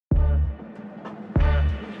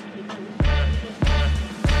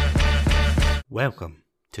Welcome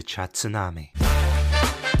to Chat Tsunami.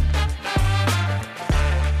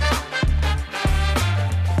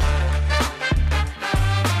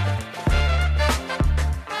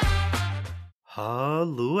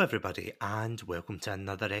 Hello everybody and welcome to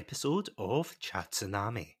another episode of Chat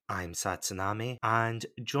Tsunami. I'm Satsunami and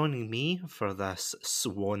joining me for this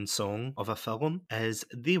swan song of a film is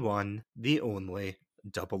the one, the only,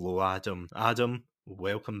 Double O Adam. Adam,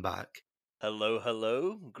 welcome back. Hello,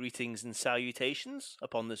 hello. Greetings and salutations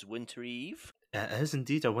upon this wintry eve. It is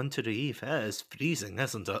indeed a wintry eve. It is freezing,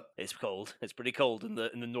 isn't it? It's cold. It's pretty cold in the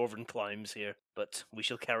northern climes here, but we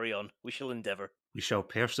shall carry on. We shall endeavour. We shall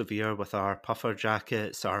persevere with our puffer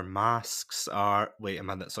jackets, our masks, our... Wait a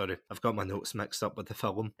minute, sorry. I've got my notes mixed up with the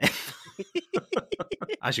film.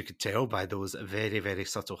 As you could tell by those very, very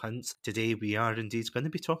subtle hints, today we are indeed going to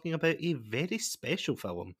be talking about a very special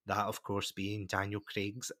film. That, of course, being Daniel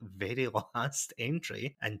Craig's very last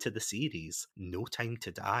entry into the series, No Time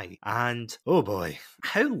to Die. And, oh boy,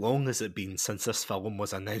 how long has it been since this film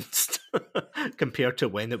was announced compared to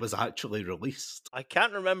when it was actually released? I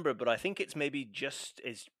can't remember, but I think it's maybe just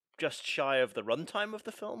shy of the runtime of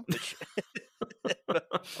the film. Which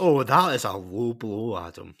Oh, that is a low blow,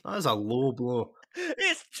 Adam. That is a low blow.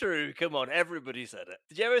 It's true. Come on, everybody said it.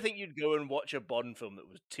 Did you ever think you'd go and watch a Bond film that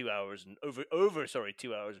was 2 hours and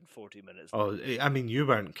 2 hours and 40 minutes? Oh, I mean, you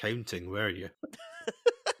weren't counting, were you?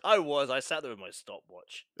 I was. I sat there with my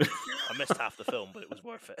stopwatch. I missed half the film, but it was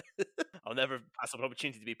worth it. I'll never pass up an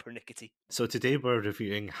opportunity to be pernickety. So today we're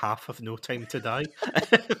reviewing half of No Time to Die.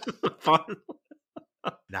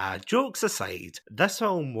 Nah, jokes aside, this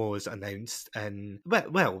film was announced in,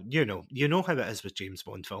 well, you know how it is with James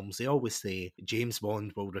Bond films. They always say James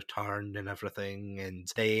Bond will return and everything, and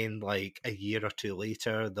then, like, a year or two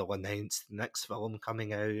later, they'll announce the next film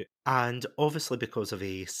coming out. And obviously, because of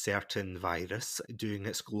a certain virus doing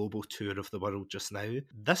its global tour of the world just now,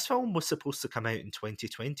 this film was supposed to come out in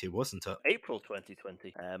 2020, wasn't it? April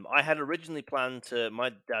 2020. I had originally planned to.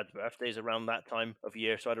 My dad's birthday's around that time of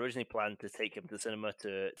year, so I'd originally planned to take him to the cinema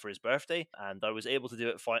for his birthday, and I was able to do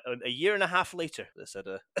it a year and a half later. That's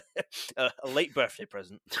a late birthday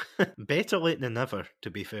present. Better late than never, to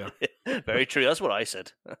be fair. Very true. That's what I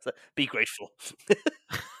said. Be grateful.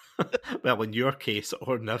 Well, in your case,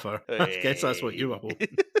 or never. I guess that's what you were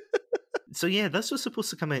hoping. So yeah, this was supposed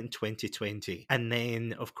to come out in 2020. And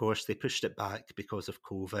then, of course, they pushed it back because of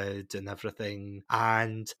COVID and everything.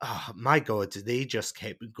 And, oh my God, they just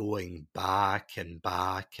kept going back and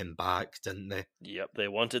back and back, didn't they? Yep, they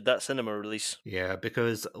wanted that cinema release. Yeah,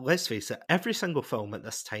 because let's face it, every single film at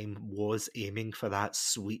this time was aiming for that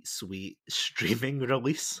sweet, sweet streaming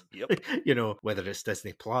release. Yep. You know, whether it's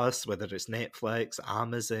Disney Plus, whether it's Netflix,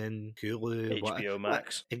 Amazon, Hulu, HBO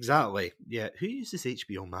Max. Exactly. Yeah, who uses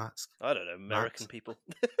HBO Max? I don't know, American people.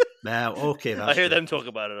 Well, okay, that's I hear true. them talk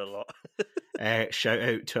about it a lot. Shout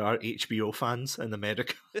out to our HBO fans in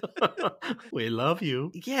America. We love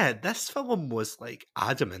you. Yeah, this film was like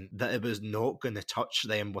adamant that it was not going to touch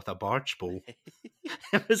them with a barge pole.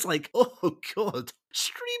 It was like, oh God,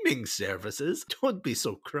 streaming services, don't be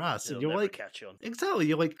so crass. It'll And you're never like, catch on. exactly,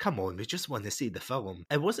 you're like, come on, we just want to see the film.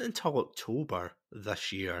 It wasn't until October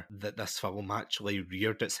this year that this film actually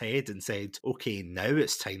reared its head and said, okay, now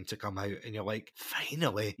it's time to come out. And you're like,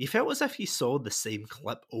 finally. You felt as if you saw the same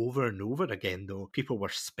clip over and over again, though. People were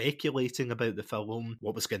speculating about the film,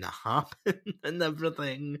 what was going to happen and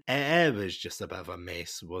everything. It was just a bit of a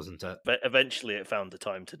mess, wasn't it? But eventually it found the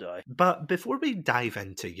time to die. But before we dive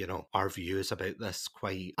into, our views about this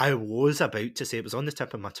I was about to say, it was on the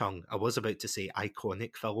tip of my tongue, I was about to say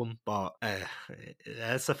iconic film, but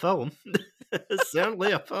it's a film. It's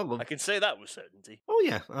certainly a film. I can say that with certainty. Oh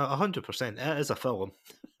yeah, 100%. It is a film.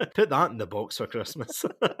 Put that in the box for Christmas.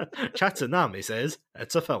 Chatsunami says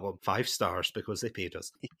it's a film. 5 stars because they paid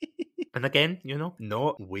us. And again,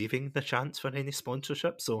 not waiving the chance for any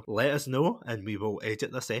sponsorship, so let us know and we will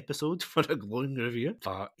edit this episode for a glowing review.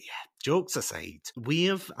 But yeah, jokes aside, we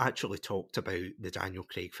have actually talked about the Daniel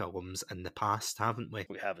Craig films in the past, haven't we?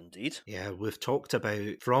 We have indeed. Yeah, we've talked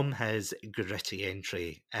about from his gritty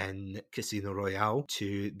entry in Casino Royale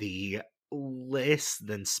to the less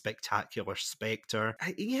than spectacular Spectre.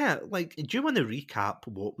 Yeah, like, do you want to recap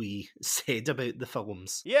what we said about the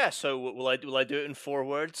films? Yeah, so will I do it in 4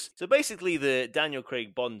 words? So basically the Daniel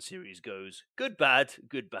Craig Bond series goes good, bad,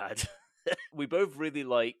 good, bad. We both really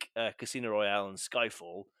like Casino Royale and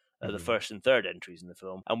Skyfall. The first and third entries in the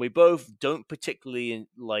film, and we both don't particularly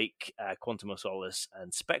like Quantum of Solace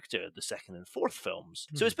and Spectre, the second and fourth films.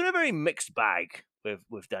 So it's been a very mixed bag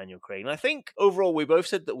with Daniel Craig. And I think overall we both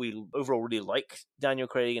said that we overall really like Daniel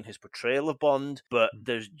Craig and his portrayal of Bond, but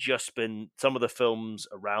there's just been some of the films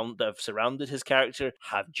around that have surrounded his character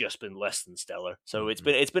have just been less than stellar. So it's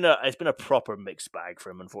been a proper mixed bag for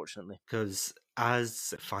him, unfortunately. Because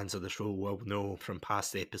as fans of the show will know from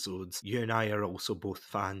past episodes, you and I are also both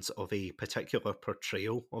fans of a particular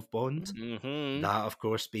portrayal of Bond. Mm-hmm. That, of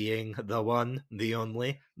course, being the one, the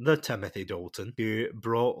only, the Timothy Dalton, who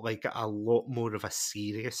brought like a lot more of a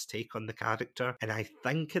serious take on the character. And I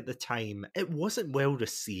think at the time it wasn't well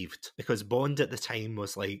received because Bond at the time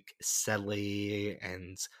was like silly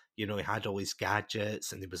and you know, he had all his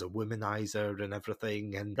gadgets and he was a womanizer and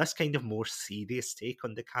everything. And this kind of more serious take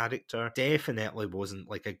on the character definitely wasn't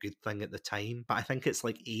like a good thing at the time. But I think it's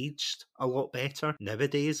like aged a lot better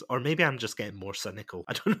nowadays. Or maybe I'm just getting more cynical.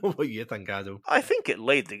 I don't know what you think, Adam. I think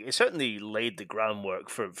it certainly laid the groundwork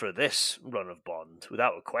for this run of Bond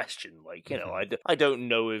without a question. Like, you know, I don't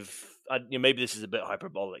know if maybe this is a bit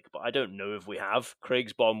hyperbolic, but I don't know if we have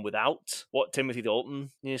Craig's Bond without what Timothy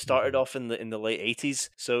Dalton started off in the late '80s.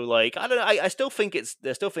 So like, I don't know. I still think it's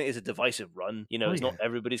a divisive run. You know, it's not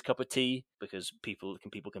everybody's cup of tea because people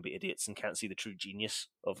can be idiots and can't see the true genius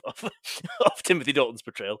of of Timothy Dalton's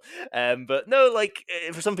portrayal. But no, like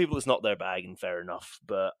for some people it's not their bag, and fair enough.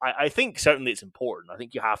 But I think certainly it's important. I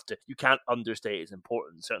think you can't understate its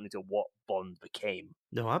importance, certainly to what Bond became.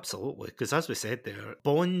 No, absolutely. Because as we said there,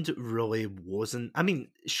 Bond really wasn't. I mean,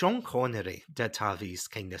 Sean Connery did have his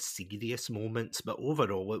kind of serious moments, but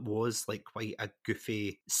overall it was like quite a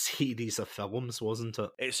goofy series of films, wasn't it?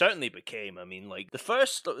 It certainly became. I mean, like the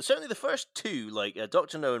first two, like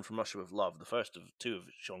Dr. No and From Russia with Love, the first of two of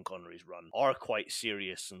Sean Connery's run, are quite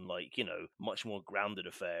serious and like, you know, much more grounded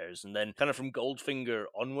affairs. And then kind of from Goldfinger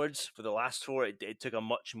onwards, for the last four, it took a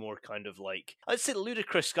much more kind of like, I'd say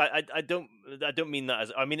ludicrous. I don't mean that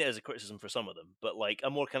I mean it as a criticism for some of them, but like a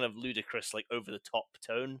more kind of ludicrous, like over the top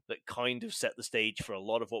tone that kind of set the stage for a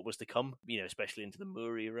lot of what was to come, you know, especially into the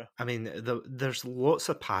Moore era. I mean, there's lots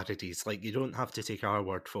of parodies. Like, you don't have to take our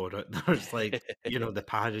word for it. There's like, you know, the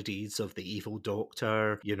parodies of the evil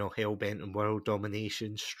doctor, you know, hellbent on world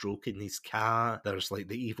domination, stroking his cat. There's like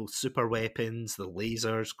the evil super weapons, the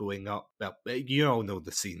lasers going up. Well, you all know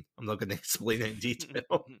the scene. I'm not going to explain it in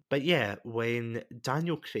detail. But yeah, when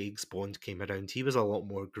Daniel Craig's Bond came around, he was a lot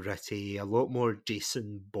more gritty, a lot more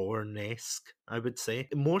Jason Bourne-esque, I would say,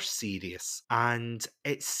 more serious. And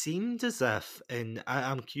it seemed as if, and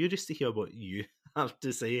I'm curious to hear what you have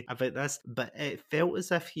to say about this, but it felt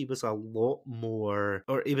as if he was a lot more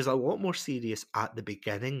serious at the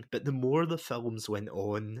beginning, but the more the films went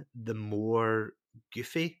on, the more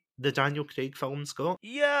goofy the Daniel Craig films got.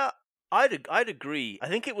 Yeah, I'd agree. I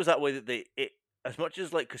think it was that way that it as much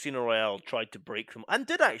as like Casino Royale tried to break them and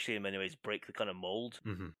did actually in many ways break the kind of mold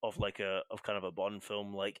of like of kind of a Bond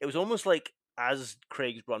film. Like it was almost like as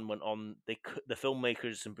Craig's run went on, the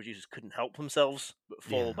filmmakers and producers couldn't help themselves but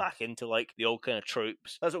fall back into like the old kind of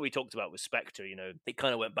tropes. That's what we talked about with Spectre. You know, it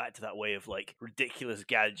kind of went back to that way of like ridiculous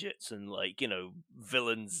gadgets and like, you know,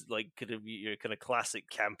 villains, like kind of your kind of classic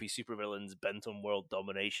campy supervillains bent on world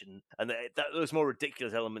domination, and those more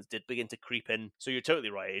ridiculous elements did begin to creep in. So you're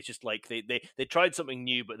totally right. It's just like they tried something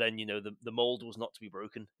new, but then, you know, the mold was not to be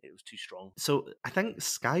broken. It was too strong. So I think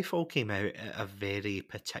Skyfall came out at a very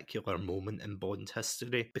particular moment in Bond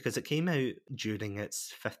history because it came out during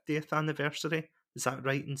its 50th anniversary. Is that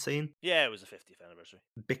right in saying? Yeah, it was the 50th anniversary.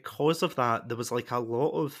 Because of that, there was like a lot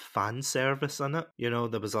of fan service in it. You know,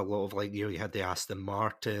 there was a lot of like, you know, you had the Aston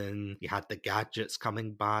Martin, you had the gadgets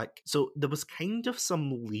coming back. So there was kind of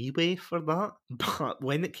some leeway for that. But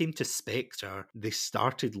when it came to Spectre, they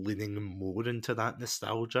started leaning more into that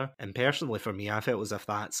nostalgia. And personally for me, I felt as if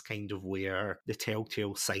that's kind of where the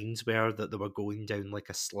telltale signs were that they were going down like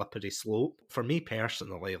a slippery slope. For me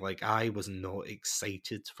personally, like I was not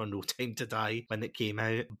excited for No Time to Die when it came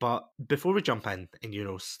out. But before we jump in and, you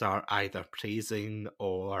know, start either praising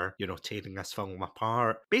or, you know, tearing this film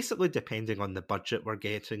apart, basically depending on the budget we're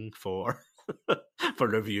getting for for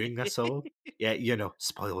reviewing this all. Yeah, you know,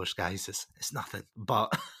 spoilers, guys, it's nothing.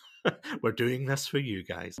 But we're doing this for you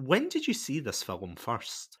guys. When did you see this film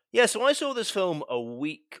first? Yeah, so I saw this film a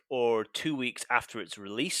week or 2 weeks after its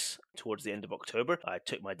release, towards the end of October. I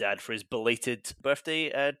took my dad for his belated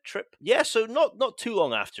birthday trip. Yeah, so not too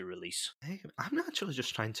long after release. I'm actually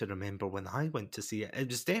just trying to remember when I went to see it. It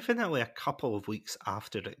was definitely a couple of weeks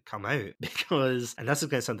after it come out because, and this is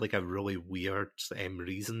going to sound like a really weird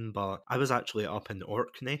reason, but I was actually up in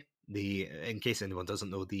Orkney. In case anyone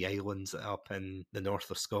doesn't know, the islands up in the north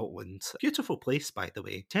of Scotland. Beautiful place, by the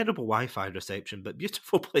way. Terrible Wi-Fi reception, but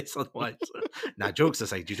beautiful place otherwise. Nah, jokes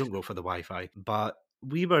aside, you don't go for the Wi-Fi. But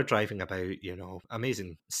we were driving about,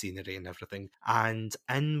 amazing scenery and everything. And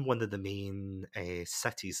in one of the main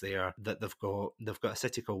cities there, that they've got a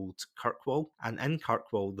city called Kirkwall, and in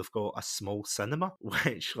Kirkwall they've got a small cinema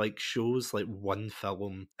which like shows like one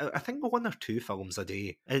film, I think one or two films a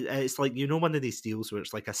day. It's like, one of these deals where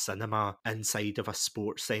it's like a cinema inside of a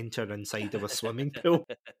sports centre inside of a swimming pool.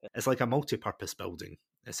 It's like a multi-purpose building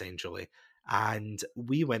essentially. And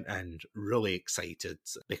we went in really excited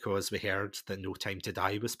because we heard that No Time to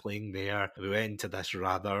Die was playing there. We went into this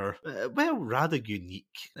rather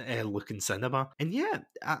unique looking cinema. And yeah,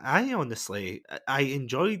 I honestly, I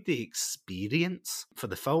enjoyed the experience. For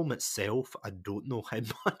the film itself, I don't know how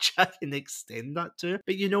much I can extend that to.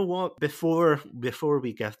 But you know what? Before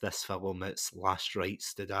we give this film its last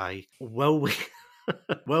rites to die, will we...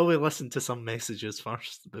 Will we listen to some messages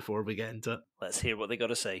first before we get into it? Let's hear what they got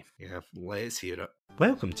to say. Yeah, let's hear it.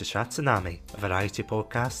 Welcome to Chatsunami, a variety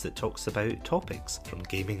podcast that talks about topics from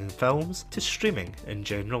gaming and films to streaming and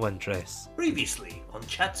general interests. Previously on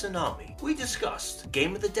Chatsunami, we discussed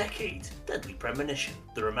Game of the Decade, Deadly Premonition,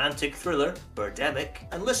 the romantic thriller, Birdemic,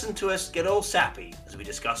 and listen to us get all sappy as we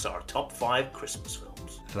discuss our top 5 Christmas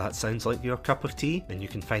films. If that sounds like your cup of tea, then you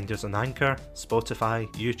can find us on Anchor, Spotify,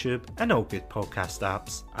 YouTube, and all good podcast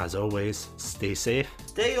apps. As always, stay safe,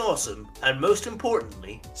 stay awesome, and most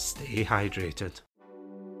importantly, stay hydrated.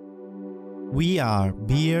 We are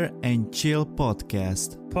Beer and Chill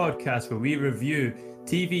Podcast. Podcast where we review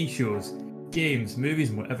TV shows, games, movies,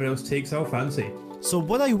 and whatever else takes our fancy. So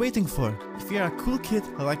what are you waiting for? If you're a cool kid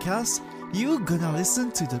like us, you're gonna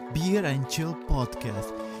listen to the Beer and Chill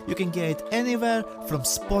Podcast. You can get it anywhere from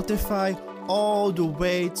Spotify all the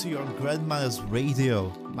way to your grandmother's radio.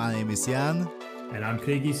 My name is Jan. And I'm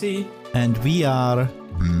Craigie C. And we are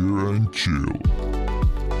Beer and Chill.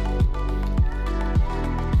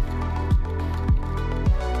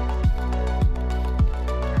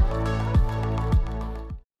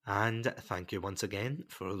 And thank you once again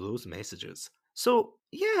for those messages. So,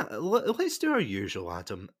 yeah, let's do our usual,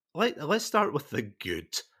 Adam. Let's start with the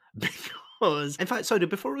good. Because, in fact, sorry,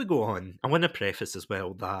 before we go on, I want to preface as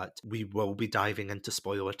well that we will be diving into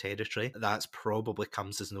spoiler territory. That's probably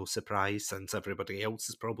comes as no surprise since everybody else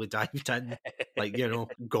has probably dived in,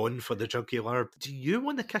 gone for the jugular. Do you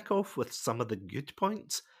want to kick off with some of the good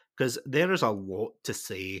points? Because there is a lot to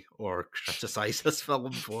say or criticise this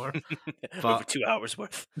film for. Over 2 hours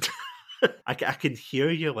worth. I can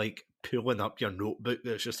hear you pulling up your notebook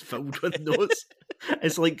that's just filled with notes.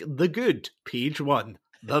 It's like the good, page 1.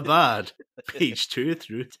 The bad, page 2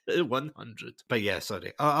 through to 100. But yeah,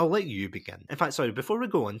 sorry, I'll let you begin. In fact, sorry, before we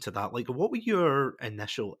go into that, what were your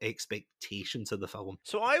initial expectations of the film?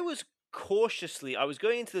 So I was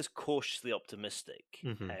going into this cautiously optimistic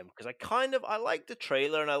because I liked the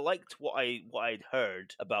trailer and I liked what I'd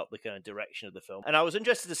heard about the kind of direction of the film, and I was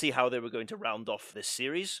interested to see how they were going to round off this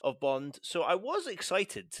series of Bond. So I was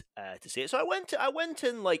excited to see it. So I went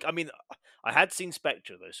in I had seen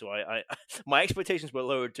Spectre though, so I my expectations were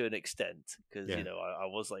lowered to an extent because I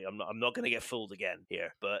was like I'm not going to get fooled again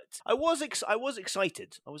here, but I was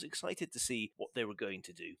excited. I was excited to see what they were going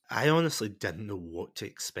to do. I honestly didn't know what to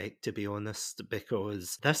expect, to be honest,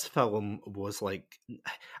 because this film was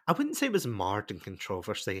I wouldn't say it was marred in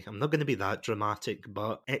controversy. I'm not going to be that dramatic,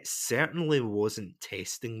 but it certainly wasn't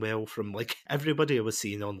testing well. From everybody I was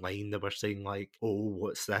seeing online, they were saying oh,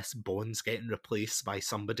 what's this? Bond's getting replaced by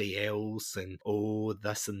somebody else, and oh,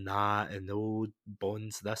 this and that, and oh,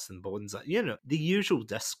 Bond's this and Bond's that. The usual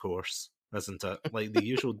discourse, isn't it? The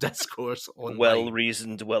usual discourse online. Well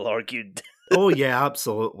reasoned, well argued. Oh yeah,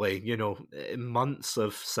 absolutely. Months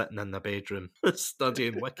of sitting in the bedroom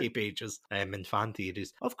studying wiki pages and fan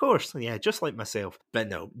theories. Of course, yeah, just like myself. But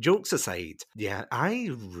no, jokes aside, yeah, I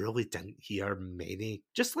really didn't hear many,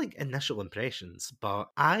 just initial impressions, but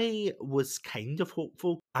I was kind of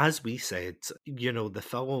hopeful. As we said,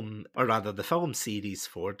 the film series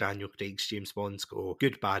for Daniel Craig's James Bonds go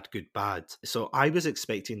good, bad, good, bad. So I was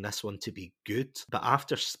expecting this one to be good, but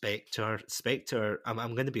after Spectre,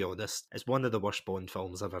 I'm going to be honest, it's one of the worst Bond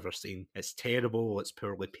films I've ever seen. It's terrible, it's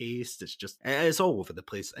poorly paced, it's all over the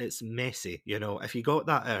place, it's messy. If you got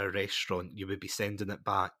that at a restaurant, you would be sending it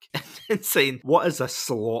back and saying, what is a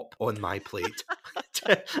slop on my plate?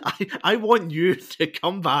 I want you to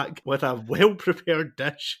come back with a well-prepared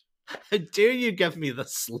dish How dare you give me the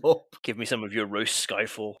slope? Give me some of your roast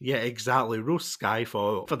Skyfall. Yeah, exactly. Roast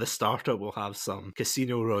Skyfall. For the starter, we'll have some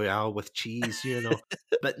Casino Royale with cheese, you know.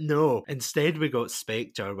 But no, instead we got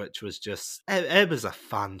Spectre, which was just... It was a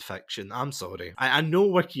fan fiction. I'm sorry. I know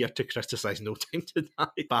we're here to criticise No Time to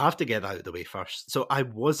Die, but I have to get that out of the way first. So I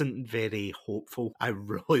wasn't very hopeful. I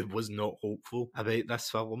really was not hopeful about this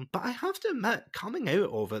film. But I have to admit, coming out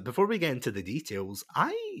of it, before we get into the details,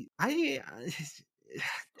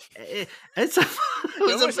 it's a...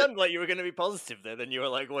 You almost sounded like you were going to be positive there, then you were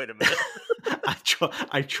like, wait a minute.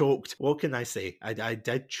 I choked. What can I say? I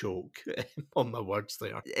did choke on my words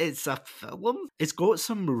there. It's a film. It's got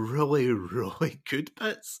some really, really good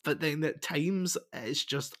bits, but then at times it's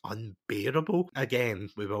just unbearable. Again,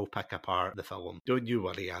 we will pick apart the film. Don't you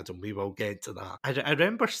worry, Adam. We will get to that. I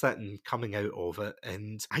remember coming out of it,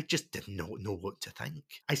 and I just did not know what to think.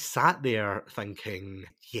 I sat there thinking,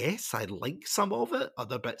 yes, I like some of it.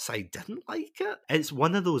 Other bits I didn't like it. It's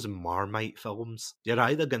one of those Marmite films. You're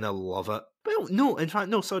either going to love it. Well, no, in fact,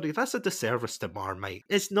 no, sorry, that's a disservice to Marmite.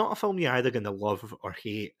 It's not a film you're either going to love or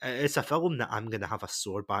hate. It's a film that I'm going to have a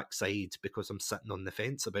sore backside because I'm sitting on the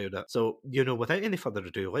fence about it. So, you know, without any further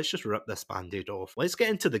ado, let's just rip this band-aid off. Let's get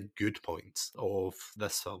into the good points of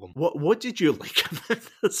this film. What did you like about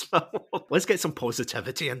this film? Let's get some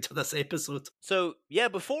positivity into this episode. So, yeah,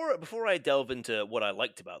 before I delve into what I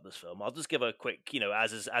liked about this film, I'll just give a quick, you know,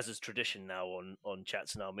 as is tradition now on Chat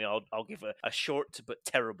Tsunami, I'll give a short but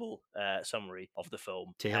terrible summary of the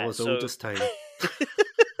film. Tale as old as time.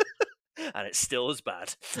 And it's still as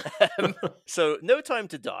bad. So, No Time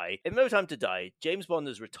to Die. In No Time to Die, James Bond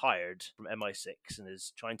is retired from MI6 and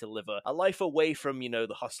is trying to live a life away from, you know,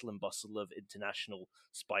 the hustle and bustle of international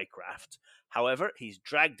spycraft. However, he's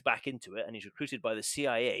dragged back into it and he's recruited by the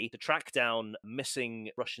CIA to track down a missing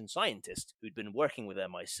Russian scientist who'd been working with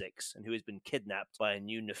MI6 and who has been kidnapped by a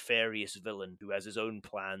new nefarious villain who has his own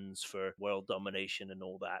plans for world domination and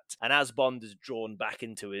all that. And as Bond is drawn back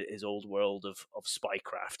into his old world of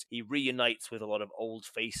spycraft, he reunites with a lot of old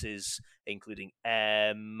faces, including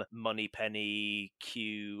M, Moneypenny,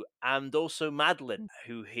 Q, and also Madeline,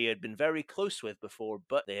 who he had been very close with before,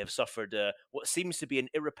 but they have suffered what seems to be an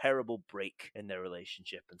irreparable break in their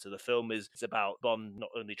relationship. And so the film is about Bond not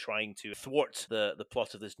only trying to thwart the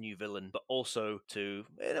plot of this new villain, but also to,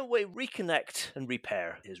 in a way, reconnect and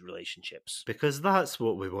repair his relationships. Because that's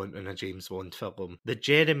what we want in a James Bond film. The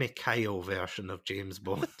Jeremy Kyle version of James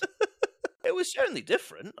Bond. It was certainly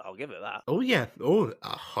different, I'll give it that. Oh yeah,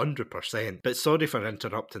 100%. But sorry for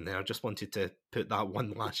interrupting there, I just wanted to put that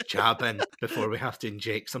one last jab in before we have to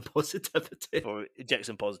inject some positivity.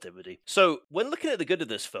 So, when looking at the good of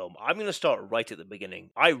this film, I'm going to start right at the beginning.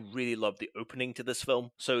 I really love the opening to this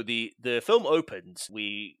film. So the film opens,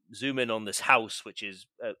 we zoom in on this house, which is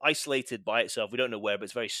isolated by itself. We don't know where, but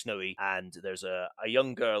it's very snowy. And there's a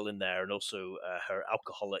young girl in there and also her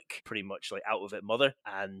alcoholic, pretty much like out of it mother.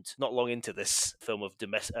 And not long into this film of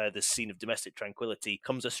this scene of domestic tranquility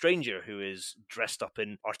comes a stranger who is dressed up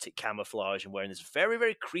in Arctic camouflage and wearing this very,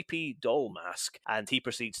 very creepy doll mask. And he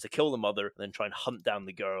proceeds to kill the mother and then try and hunt down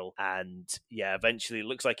the girl. And yeah, eventually it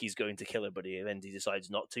looks like he's going to kill her, but he decides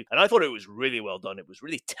not to. And I thought it was really well done. It was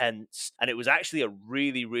really tense. And it was actually a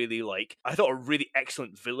really, really I thought a really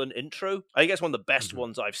excellent villain intro. I think it's one of the best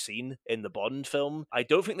ones I've seen in the Bond film. I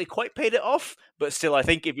don't think they quite paid it off, but still, I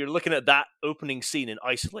think if you're looking at that opening scene in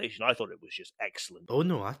isolation, I thought it was just excellent. Oh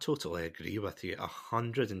no, I totally agree with you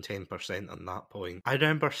 110% on that point. I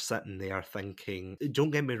remember sitting there thinking, don't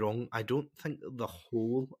get me wrong, I don't think the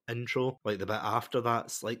whole intro, like the bit after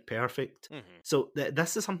that's like perfect. So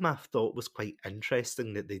this is something I thought was quite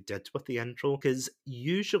interesting that they did with the intro, because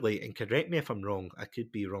usually, and correct me if I'm wrong, I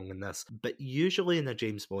could be wrong in this, but usually in a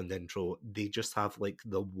James Bond intro, they just have like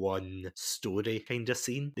the one story kind of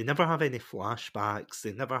scene. They never have any flashbacks,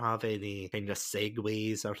 they never have any kind of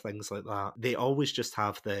segues or things like that. They always just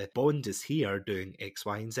have the Bond is here doing X,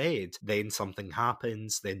 Y, and Z. Then something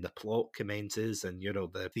happens, then the plot commences, and you know,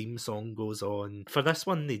 the theme song goes on. For this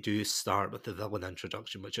one, they do start with the villain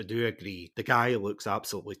introduction, which I do agree. The guy looks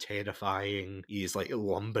absolutely terrifying. He's like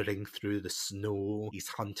lumbering through the snow. He's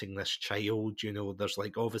hunting this child, you know, there's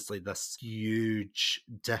like obviously this huge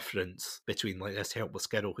difference between like this helpless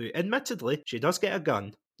girl who, admittedly, she does get a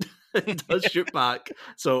gun. does shoot back.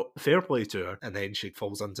 So fair play to her. And then she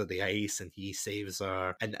falls under the ice and he saves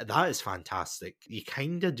her. And that is fantastic. You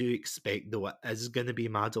kind of do expect, though, it is going to be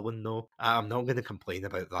Madeline, though. I'm not going to complain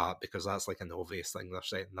about that because that's like an obvious thing they're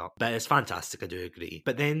setting up. But it's fantastic, I do agree.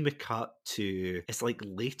 But then we cut to, it's like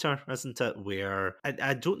later, isn't it? Where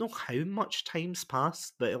I don't know how much time's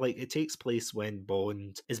passed, but like it takes place when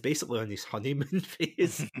Bond is basically on his honeymoon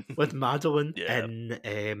phase with Madeline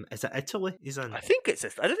in, is it Italy? He's in. I think it's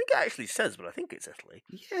Italy. I don't think it actually says, but I think it's Italy.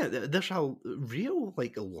 Yeah, there's a real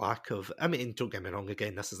like lack of. I mean, don't get me wrong.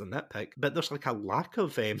 Again, this is a nitpick, but there's like a lack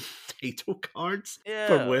of title cards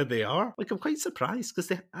for where they are. Like, I'm quite surprised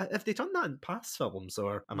because if they done that in past films,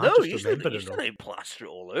 or am I just remembering? Usually they plaster it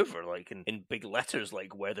all over, like in big letters,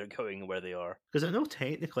 like where they're going and where they are. Because I know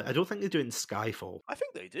technically, I don't think they do it in Skyfall. I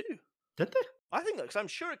think they do. Did they? I think that, because I'm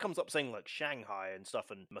sure it comes up saying like Shanghai and stuff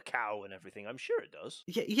and Macau and everything. I'm sure it does.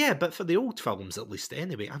 Yeah, but for the old films at least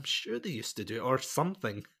anyway, I'm sure they used to do it or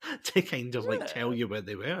something to kind of like tell you where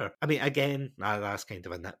they were. I mean, again, that's kind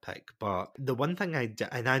of a nitpick, but the one thing I did,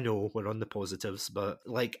 and I know we're on the positives, but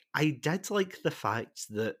like I did like the fact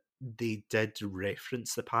that they did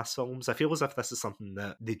reference the past films. I feel as if this is something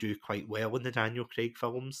that they do quite well in the Daniel Craig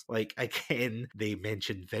films. Like, again, they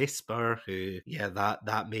mentioned Vesper, who,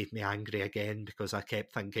 that made me angry again because I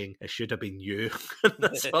kept thinking it should have been you in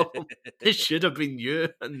this film. It should have been you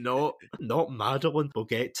and not Madeline. We'll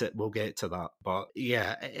get to that. But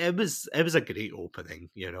yeah, it was a great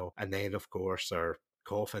opening, you know. And then of course our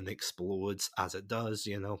coffin explodes as it does,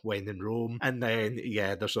 you know, when in Rome. And then,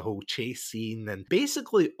 there's a whole chase scene and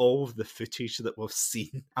basically all of the footage that we've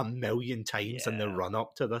seen a million times in the run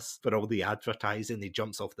up to this for all the advertising. He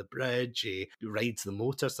jumps off the bridge, he rides the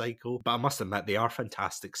motorcycle. But I must admit, they are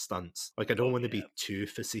fantastic stunts. Like, I don't want to be too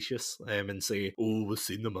facetious and say, oh, we've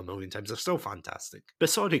seen them a million times. They're still fantastic. But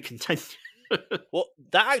sorry, continue. Well,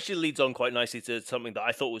 that actually leads on quite nicely to something that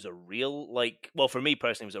I thought was a real, for me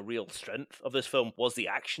personally, was a real strength of this film, was the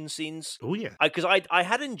action scenes. Oh, yeah. Because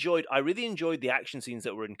I really enjoyed the action scenes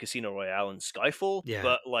that were in Casino Royale and Skyfall. Yeah.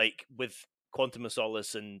 But, like, with Quantum of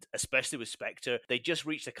Solace and especially with Spectre, they just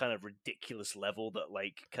reached a kind of ridiculous level that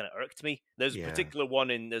like kind of irked me. There's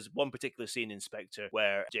one particular scene in Spectre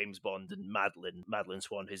where James Bond and Madeline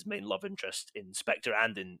Swan, his main love interest in Spectre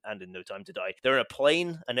and in No Time to Die, they're in a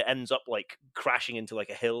plane and it ends up like crashing into like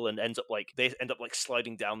a hill and they end up like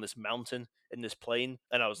sliding down this mountain in this plane.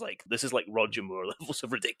 And I was like, this is like Roger Moore levels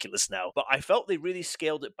of ridiculous now. But I felt they really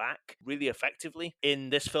scaled it back really effectively in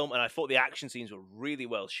this film, and I thought the action scenes were really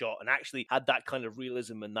well shot and actually had that kind of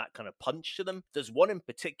realism and that kind of punch to them. There's one in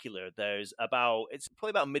particular, it's probably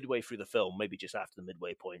about midway through the film, maybe just after the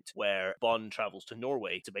midway point, where Bond travels to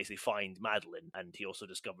Norway to basically find Madeline, and he also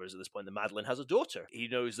discovers at this point that Madeline has a daughter. He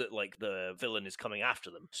knows that like the villain is coming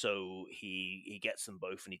after them, so he gets them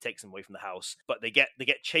both and he takes them away from the house, but they get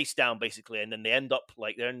chased down basically, and then they end up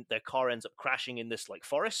like their car ends up crashing in this like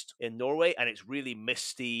forest in Norway, and it's really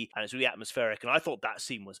misty and it's really atmospheric, and I thought that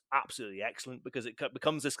scene was absolutely excellent because it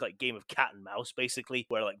becomes this like game of cat and mouse basically,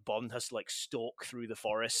 where like Bond has to like stalk through the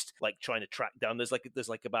forest, like trying to track down. There's like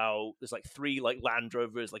 3 like Land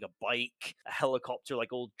Rovers, like a bike, a helicopter,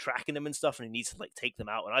 like all tracking him and stuff, and he needs to like take them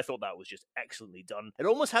out. And I thought that was just excellently done. It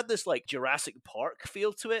almost had this like Jurassic Park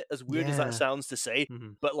feel to it, as weird as that sounds to say.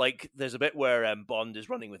 Mm-hmm. But like there's a bit where Bond is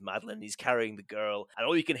running with Madeline, he's carrying the girl, and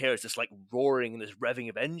all you can hear is this like roaring and this revving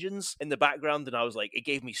of engines in the background. And I was like, it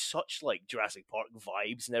gave me such like Jurassic Park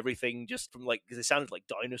vibes and everything, just from like, because it sounded like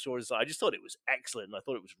dinosaurs. I just thought it was excellent, and I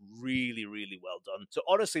thought it was really, really well done. So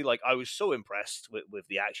honestly, like I was so impressed with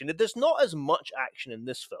the action. There's not as much action in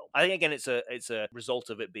this film. I think again it's a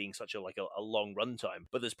result of it being such a long runtime.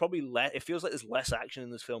 But there's probably it feels like there's less action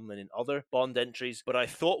in this film than in other Bond entries. But I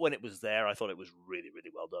thought when it was there, I thought it was really,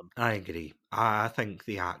 really well done. I agree. I think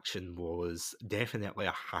the action was definitely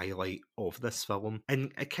a highlight of this film,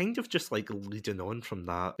 and it kind of just like leading on from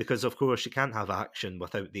that, because of course you can't have action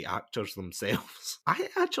without the actors themselves. I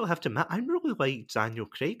actually have to admit, I really liked Daniel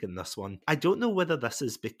Craig in this one. I don't know whether this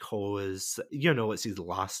is because, you know, it's his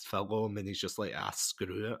last film and he's just like,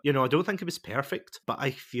 screw it. You know, I don't think it was perfect, but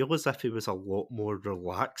I feel as if he was a lot more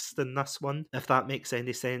relaxed in this one, if that makes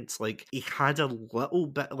any sense. Like, he had a little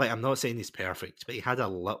bit, like, I'm not saying he's perfect, but he had a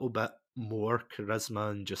little bit more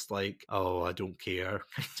charisma and just like, oh, I don't care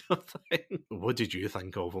kind of thing. What did you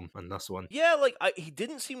think of him in this one? Yeah, like he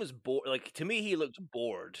didn't seem as bored. Like, to me, he looked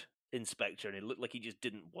bored Inspector, and he looked like he just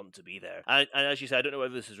didn't want to be there. And as you said, I don't know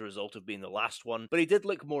whether this is a result of being the last one, but he did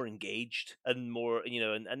look more engaged and more,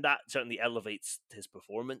 and that certainly elevates his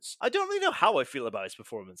performance. I don't really know how I feel about his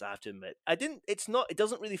performance, I have to admit. It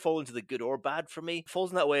doesn't really fall into the good or bad for me. It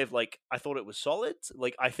falls in that way of like, I thought it was solid.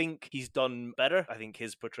 Like, I think he's done better. I think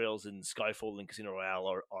his portrayals in Skyfall and Casino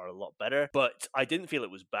Royale are a lot better, but I didn't feel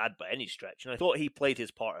it was bad by any stretch, and I thought he played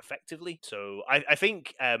his part effectively. So I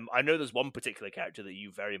think I know there's one particular character that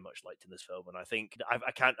you very much liked in this film, and I think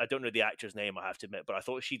I don't know the actor's name, I have to admit, but I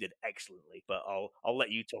thought she did excellently. But I'll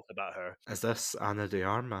let you talk about her. Is this Ana de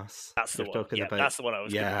Armas? That's the you're one. talking Yeah, about? that's the one I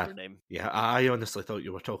was going Yeah. for her name. Yeah, I honestly thought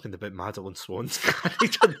you were talking about Madeline Swan's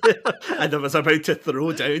character there, and I was about to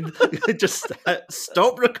throw down. Just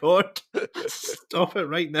stop record. Stop it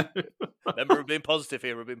right now. Remember, we're being positive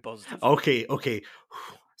here. We're being positive. Okay.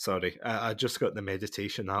 Sorry, I just got the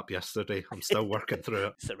meditation app yesterday. I'm still working through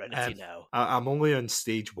it. Serenity now. I'm only on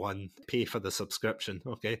stage 1. Pay for the subscription,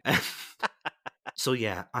 okay? So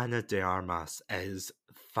yeah, Ana de Armas is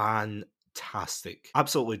fantastic,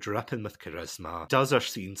 absolutely dripping with charisma, does her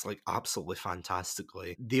scenes like absolutely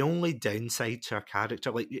fantastically. The only downside to her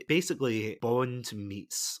character, like basically Bond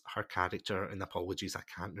meets her character, and apologies, I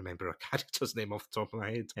can't remember her character's name off the top of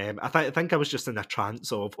my head. I think I was just in a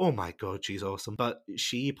trance of, oh my god, she's awesome. But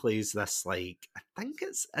she plays this, like, I think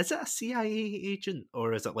is it a CIA agent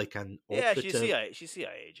or is it like an operative? Yeah, she's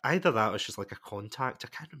CIA agent. Either that or she's like a contact.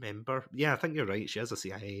 I can't remember. Yeah, I think you're right. She is a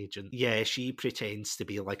CIA agent. Yeah, she pretends to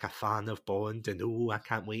be like a fan of Bond and, oh, I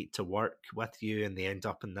can't wait to work with you. And they end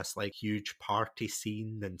up in this like huge party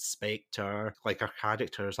scene and Spectre. Like, her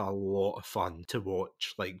character is a lot of fun to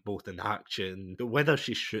watch, like both in action. Whether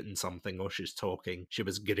she's shooting something or she's talking, she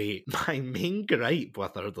was great. My main gripe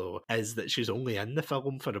with her, though, is that she's only in the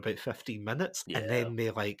film for about 15 minutes. Yeah. And then they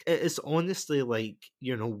like, it is honestly like,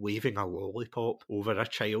 waving a lollipop over a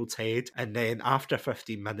child's head. And then after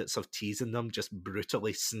 15 minutes of teasing them, just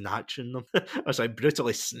brutally snatching them.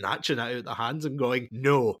 Brutally snatching it out of the hands and going,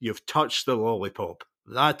 no, you've touched the lollipop.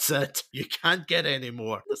 That's it. You can't get any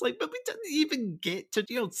more. It's like, but we didn't even get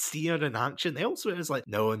to, see her in action elsewhere. It's like,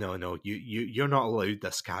 no. You're not allowed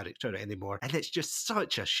this character anymore. And it's just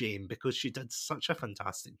such a shame because she did such a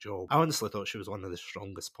fantastic job. I honestly thought she was one of the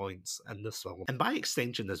strongest points in this film. And by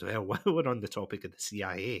extension as well, while we're on the topic of the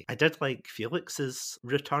CIA, I did like Felix's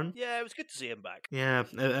return. Yeah, it was good to see him back. Yeah,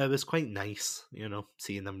 it was quite nice,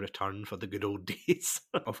 seeing him return for the good old days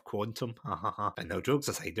of Quantum. But no, jokes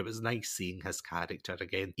aside, it was nice seeing his character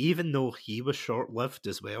again, even though he was short-lived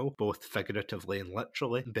as well, both figuratively and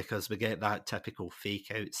literally, because we get that typical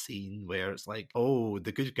fake-out scene where it's like, oh,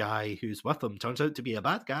 the good guy who's with him turns out to be a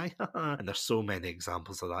bad guy. And there's so many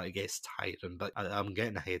examples of that. It gets tiring, but I'm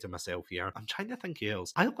getting ahead of myself here. I'm trying to think who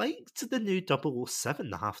else. I liked the new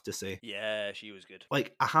 007, I have to say. Yeah, she was good.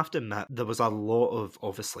 Like, I have to admit, there was a lot of,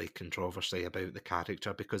 obviously, controversy about the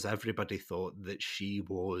character because everybody thought that she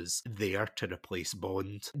was there to replace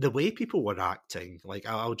Bond. The way people were acting, like,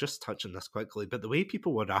 I'll just touch on this quickly, but the way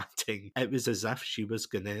people were acting, it was as if she was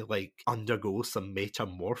gonna, like, undergo some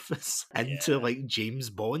metamorphosis into, like,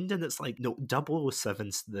 James Bond, and it's like, no,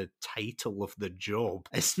 007's the title of the job.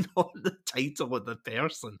 It's not the title of the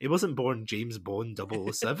person. He wasn't born James Bond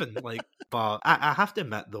 007, like, but I have to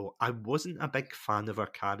admit, though, I wasn't a big fan of her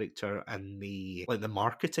character and the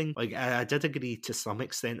marketing. Like, I did agree to some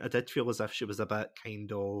extent. I did feel as if she was a bit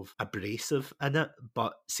kind of abrasive in it,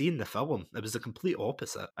 but seeing the film, it was the complete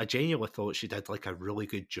opposite. I genuinely thought she did like a really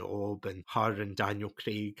good job, and her and Daniel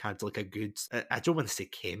Craig had like a good, I don't want to say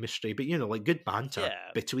chemistry, but like good banter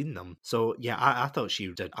between them. So yeah, I thought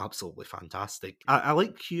she did absolutely fantastic. I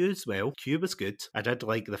like Q as well. Q was good. I did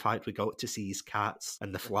like the fact we got to see his cats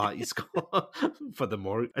and the flat he's got for the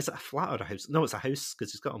mortgage. Is it a flat or a house? No, it's a house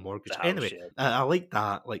because he's got a mortgage. Anyway, I like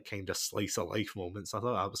that, like, kind of slice of life moments. I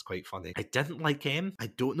thought that was quite funny. I didn't like him. I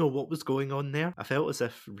don't know what was going on there. I felt as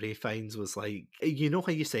if Ralph Fiennes was like, you know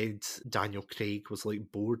how you said Daniel Craig was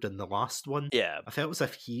like bored in the last one? Yeah. I felt as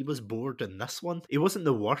if he was bored in this one. He wasn't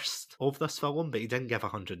the worst of this film, but he didn't give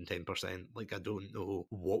 110%. Like, I don't know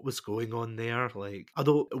what was going on there. Like,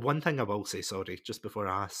 although one thing I will say, sorry, just before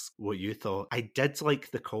I ask what you thought, I did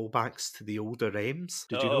like the callbacks to the older M's.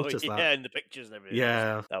 Did you notice that? Yeah, in the pictures and everything.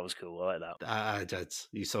 Yeah. That was cool. I like that. I did.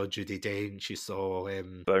 You saw Judi Dench, you saw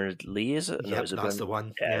Bernard Lee, is it? Yeah, that's the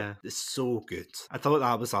one. Yeah. It's so good. I thought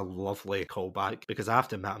that was a lovely callback because I have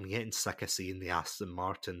to admit, I'm getting sick of seeing the Aston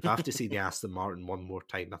Martin. If I have to see the Aston Martin one more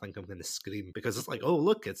time, I think I'm going to scream because it's like, oh,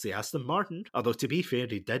 look, it's the Aston Martin. Although, to be fair,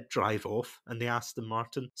 he did drive off in the Aston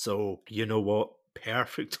Martin. So, you know what?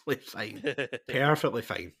 perfectly fine. Perfectly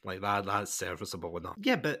fine. Like that's serviceable enough.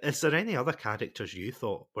 Yeah, but is there any other characters you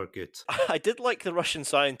thought were good? I did like the Russian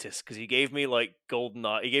scientist because he gave me like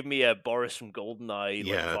GoldenEye. He gave me a Boris from GoldenEye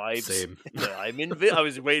Yeah, like vibes. same. I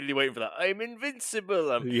was waiting for that. I'm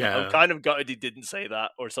invincible. I'm kind of gutted he didn't say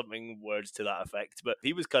that or something words to that effect. But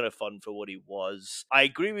he was kind of fun for what he was. I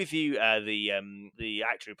agree with you. The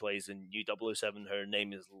actor who plays in New 007, her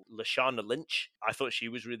name is Lashana Lynch. I thought she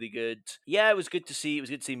was really good. Yeah, it was good to see. It was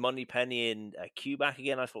good to see Moneypenny and Q back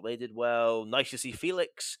again. I thought they did well. Nice to see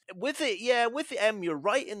Felix with it. Yeah, with the you're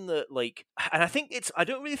right in the like, and I think it's. I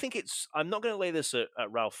don't really think it's. I'm not going to lay this at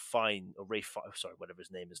Ralph Fine or Ray. Sorry, whatever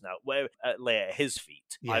his name is now. Where lay it at his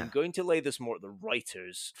feet. Yeah. I'm going to lay this more at the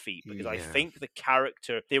writer's feet because I think the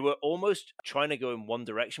character. They were almost trying to go in one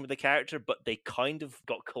direction with the character, but they kind of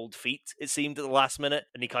got cold feet. It seemed at the last minute,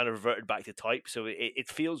 and he kind of reverted back to type. So it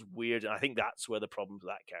feels weird, and I think that's where the problems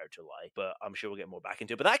with that character lie. But I'm sure we'll get more back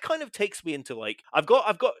into it. But that kind of takes me into like I've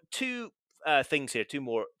got two things here, two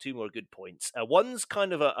more good points. One's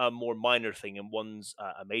kind of a more minor thing, and one's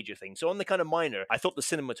a major thing. So on the kind of minor, I thought the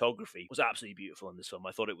cinematography was absolutely beautiful in this film.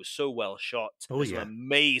 I thought it was so well shot. There's some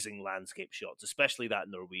amazing landscape shots, especially that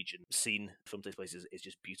Norwegian scene from this place is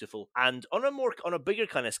just beautiful. And on a bigger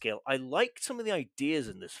kind of scale, I liked some of the ideas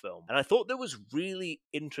in this film, and I thought there was really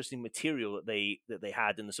interesting material that they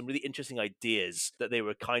had, and some really interesting ideas that they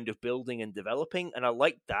were kind of building and developing. And I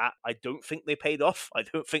liked that. I don't think they paid off. I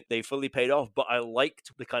don't think they fully paid off, but I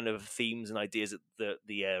liked the kind of themes and ideas that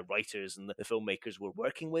the writers and the filmmakers were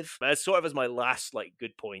working with. As sort of as my last like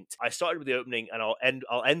good point, I started with the opening and I'll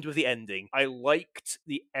end with the ending. I liked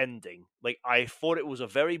the ending. Like I thought it was a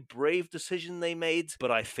very brave decision they made,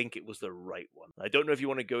 but I think it was the right one. I don't know if you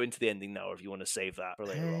want to go into the ending now or if you want to save that for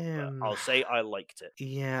later on, but I'll say I liked it.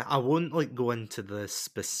 Yeah, I won't like go into the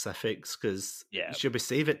specifics because should we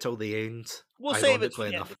save it till the end? We'll save it for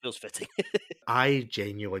the end. It feels fitting. I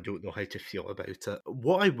genuinely don't know how to feel about it.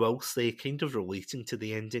 What I will say, kind of relating to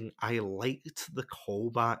the ending, I liked the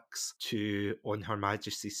callbacks to On Her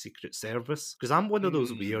Majesty's Secret Service, because I'm one of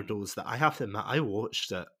those weirdos that I have to admit, I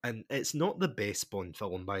watched it, and it's not the best Bond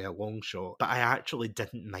film by a long shot, but I actually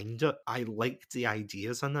didn't mind it. I liked the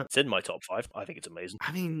ideas in it. It's in my top 5. I think it's amazing.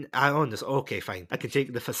 I mean, okay, fine. I can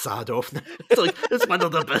take the facade off now. It's one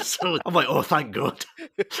of the best. I'm like, oh, thank God.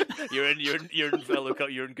 You're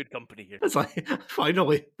in good company here. It's like,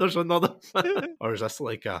 finally, there's another. Or is this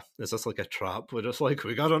like a trap? We're just like,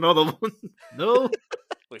 we got another one. No.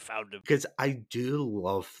 We found him. Because I do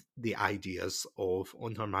love the ideas of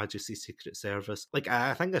On Her Majesty's Secret Service. Like,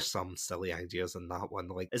 I think there's some silly ideas in that one.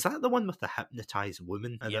 Like, is that the one with the hypnotized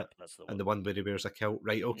woman in it? That's the one. And the one where he wears a kilt?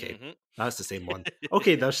 Right, okay. That's the same one.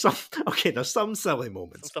 Okay, there's some silly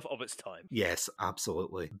moments. Some stuff of its time. Yes,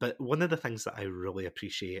 absolutely. But one of the things that I really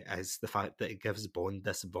appreciate is the fact that it gives Bond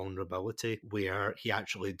this vulnerability where he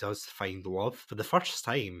actually does find love for the first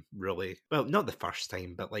time, really. Well, not the first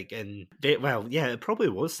time, but like it probably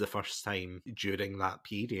was the first time during that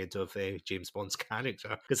period of James Bond's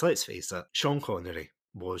character. Because let's face it, Sean Connery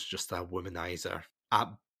was just a womanizer at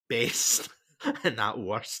best. And at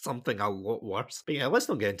worst, something a lot worse. But yeah, let's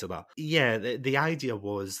not get into that. Yeah, the idea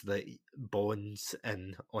was that Bond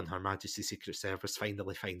On Her Majesty's Secret Service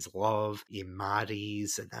finally finds love, he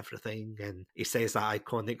marries and everything, and he says that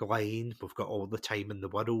iconic line, we've got all the time in the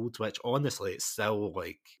world, which honestly, it's still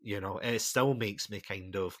like, it still makes me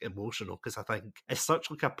kind of emotional, because I think it's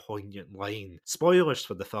such like a poignant line. Spoilers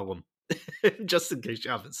for the film. Just in case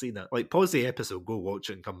you haven't seen it, like pause the episode, go watch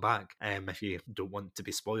it and come back if you don't want to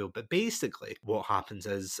be spoiled. But basically what happens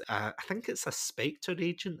is I think it's a Spectre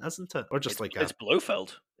agent, isn't it? Or just it's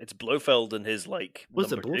Blofeld. It's Blofeld and his like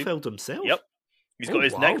was it Blofeld himself? Yep. He's got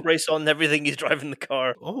his neck brace on and everything. He's driving the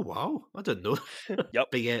car. Oh, wow. I didn't know. Yep.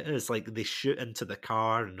 But yeah, it's like they shoot into the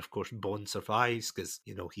car, and of course Bond survives because,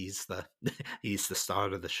 he's the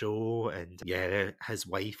star of the show. And yeah, his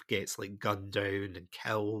wife gets like gunned down and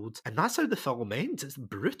killed. And that's how the film ends. It's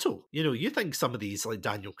brutal. You think some of these like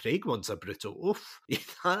Daniel Craig ones are brutal. Oof.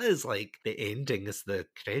 That is like the ending as the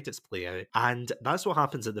credits play out. And that's what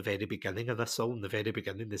happens at the very beginning of this film. The very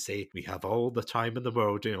beginning, they say, we have all the time in the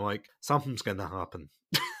world. Like, something's going to happen.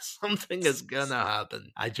 Something is gonna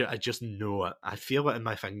happen. I just know it. I feel it in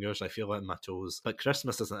my fingers. I feel it in my toes. But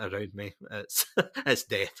Christmas isn't around me. It's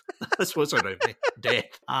death. That's what's around me.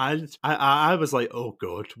 Death. And I was like, oh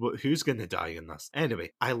God, who's gonna die in this?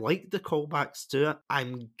 Anyway, I like the callbacks to it.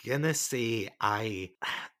 I'm gonna say I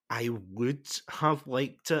would have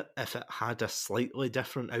liked it if it had a slightly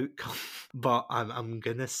different outcome, but I'm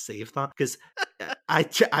gonna save that because I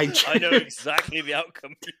know exactly the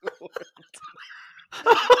outcome you want.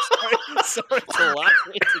 Sorry to laugh.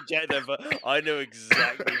 interject there, but I know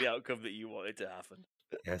exactly the outcome that you wanted to happen.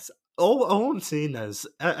 Yes. All I'm saying is,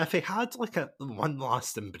 if he had like one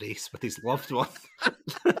last embrace with his loved one,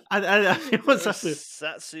 and I feel as if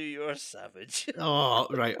Satsu, you're a savage. Oh,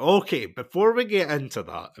 right. Okay. Before we get into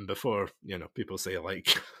that, and before, people say,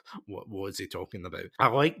 like, what is he talking about? I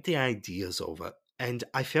like the ideas of it. And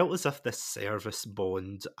I felt as if this service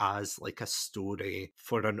Bond as like a story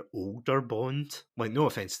for an older Bond, like no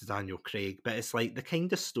offense to Daniel Craig, but it's like the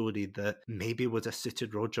kind of story that maybe would have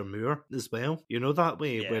suited Roger Moore as well. You know, that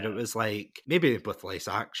way where it was like, maybe with less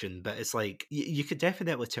action, but it's like, you could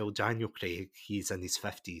definitely tell Daniel Craig, he's in his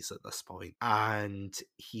 50s at this point. And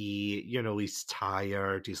he, he's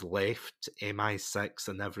tired, he's left MI6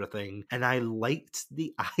 and everything. And I liked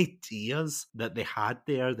the ideas that they had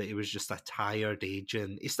there, that he was just a tired agent.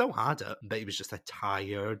 He still had it, but he was just a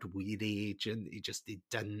tired, weary agent. He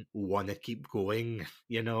didn't want to keep going,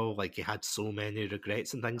 like he had so many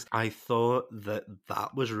regrets and things. I thought that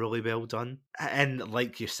was really well done. And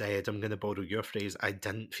like you said, I'm going to borrow your phrase, I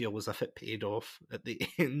didn't feel as if it paid off at the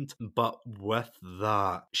end. But with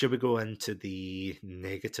that, should we go into the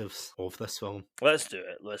negatives of this film? Let's do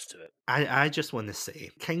it. I just want to say,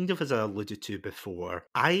 kind of as I alluded to before,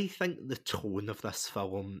 I think the tone of this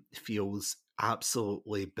film feels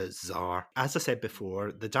absolutely bizarre. As I said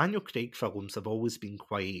before, the Daniel Craig films have always been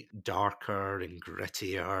quite darker and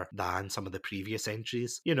grittier than some of the previous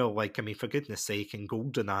entries. For goodness sake, in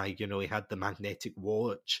GoldenEye, he had the magnetic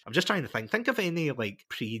watch. I'm just trying to think of any like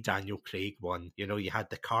pre-Daniel Craig one. You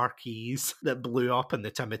had the car keys that blew up in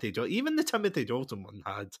the Timothy Dalton. Even the Timothy Dalton one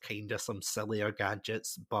had kind of some sillier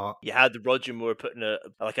gadgets, but you had Roger Moore putting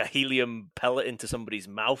a helium pellet into somebody's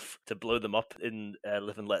mouth to blow them up in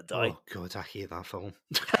Live and Let Die. Oh god, I hate that film.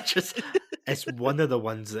 It's one of the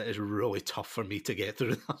ones that is really tough for me to get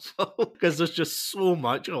through that film, because there's just so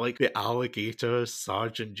much like the alligators,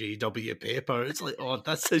 Sergeant J.W. Pepper. It's like, oh,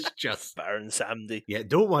 this is just Baron Samedi. Yeah,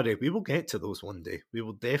 don't worry, we will get to those one day. We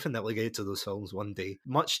will definitely get to those films one day,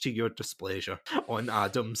 much to your displeasure on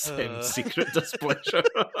Adam's secret displeasure.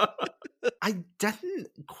 I didn't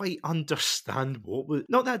quite understand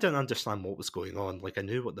not that I didn't understand what was going on, like I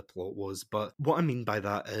knew what the plot was, but what I mean by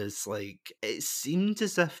that is like, it seemed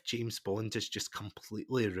as if James Bond has just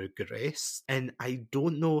completely regressed, and I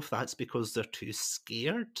don't know if that's because they're too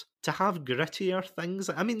scared to have grittier things.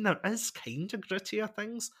 I mean, there is kind of grittier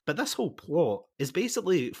things, but this whole plot is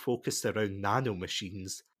basically focused around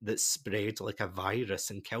nanomachines that spread like a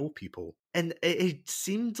virus and kill people. And it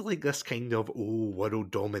seemed like this kind of,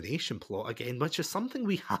 world domination plot again, which is something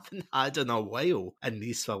we haven't had in a while in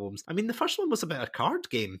these films. I mean, the first one was about a card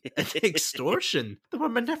game and extortion. They were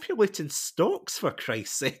manipulating stocks, for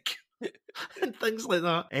Christ's sake. And things like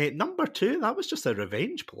that. Number 2, that was just a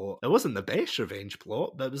revenge plot. It wasn't the best revenge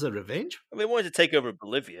plot, but it was a revenge. I mean, they wanted to take over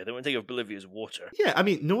Bolivia. They wanted to take over Bolivia's water. Yeah, I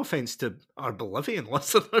mean, no offense to our Bolivian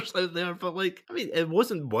listeners out there, but like, I mean, it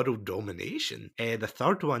wasn't world domination. The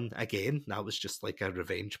third one, again, that was just like a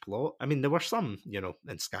revenge plot. I mean, there were some, in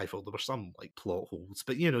Skyfall, there were some like plot holes,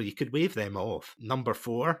 but you could wave them off. Number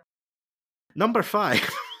 4. Number 5.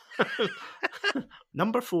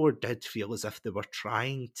 Number 4 did feel as if they were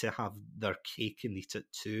trying to have their cake and eat it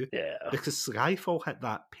too. Yeah. Because Skyfall hit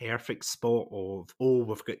that perfect spot of,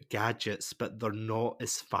 we've got gadgets, but they're not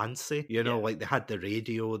as fancy. Like they had the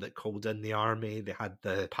radio that called in the army, they had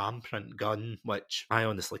the palm print gun, which I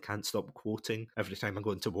honestly can't stop quoting every time I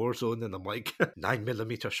go into Warzone, and I'm like,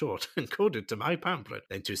 9mm short, encoded to my palm print.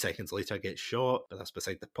 Then 2 seconds later I get shot, but that's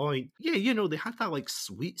beside the point. Yeah, they had that like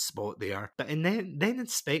sweet spot there. But then in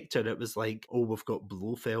Spectre, it was like, we've got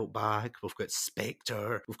Blofeld back, we've got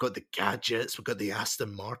Spectre, we've got the gadgets, we've got the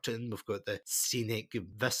Aston Martin, we've got the scenic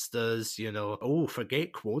vistas,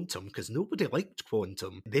 forget Quantum, because nobody liked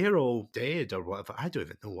Quantum. They're all dead or whatever. I don't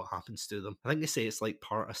even know what happens to them. I think they say it's like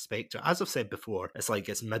part of Spectre. As I've said before, it's like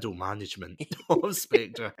it's middle management of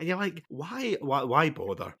Spectre. And you're like, why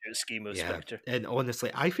bother? Schemo Spectre. And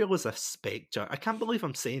honestly, I feel as if Spectre, I can't believe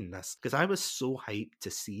I'm saying this, because I was so hyped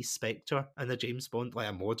to see Spectre in a James Bond, like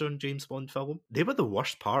a modern James Bond film. They were the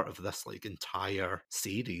worst part of this like entire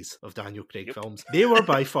series of Daniel Craig films. They were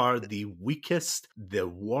by far the weakest, the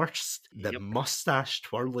worst, the mustache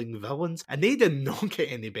twirling villains, and they did not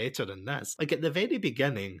get any better than this. Like at the very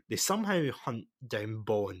beginning, they somehow hunt down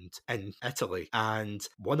Bond in Italy, and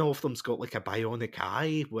one of them's got like a bionic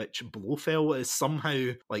eye, which Blofeld is somehow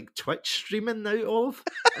like Twitch streaming out of,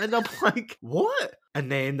 and I'm like, what?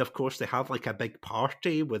 And then, of course, they have like a big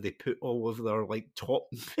party where they put all of their like top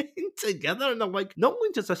men together. And I'm like, not only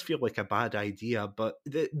does this feel like a bad idea, but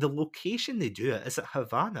the location they do it is at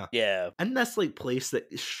Havana. Yeah. In this like place that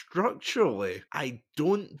structurally, I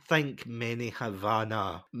don't think many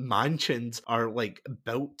Havana mansions are like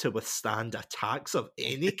built to withstand attacks of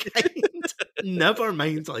any kind. Never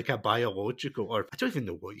mind like a biological, or I don't even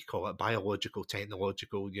know what you call it, biological,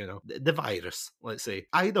 technological, the virus, let's say.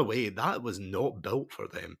 Either way, that was not built for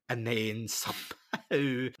them. And then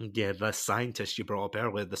somehow, yeah, the scientist you brought up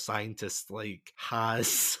earlier, the scientist like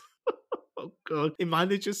has... Oh god, he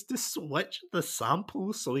manages to switch the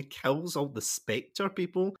samples so he kills all the Spectre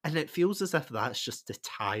people, and it feels as if that's just to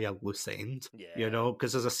tie a loose end. Yeah.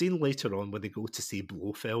 Because there's a scene later on where they go to see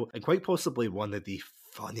Blofeld, and quite possibly one of the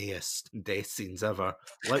funniest death scenes ever.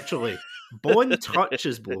 Literally, Bond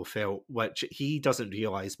touches Blofeld, which he doesn't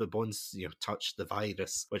realise, but Bond's touched the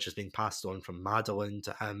virus, which has been passed on from Madeline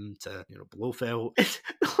to him to Blofeld.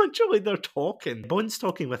 Literally, they're talking. Bond's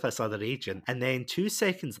talking with this other agent, and then 2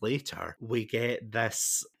 seconds later, we get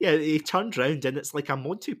this. Yeah, he turned round, and it's like a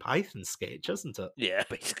Monty Python sketch, isn't it? Yeah,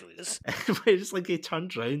 basically it is. Where it's like he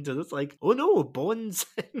turned round, and it's like, oh no, Bond's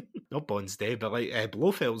not Bond's dead, but like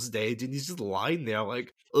Blofeld's dead, and he's just lying there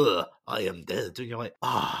like, ugh, I am dead. And you're like,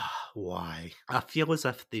 why? I feel as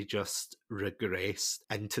if they just regressed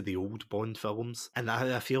into the old Bond films, and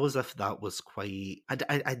I feel as if that was quite...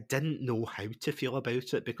 I didn't know how to feel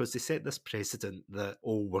about it, because they set this precedent that,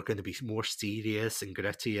 we're going to be more serious and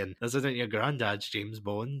gritty, and this isn't your granddad's James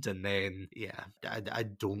Bond, and then, yeah, I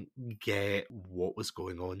don't get what was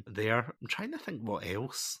going on there. I'm trying to think what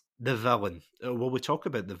else. The villain. Well, we talk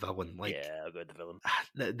about the villain. Yeah, I'll go with the villain.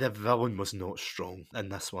 The villain was not strong in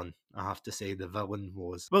this one. I have to say, the villain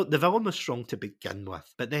was... Well, the villain was strong to begin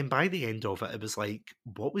with, but then by the end of it was like,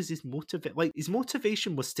 what was his motivation? Like, his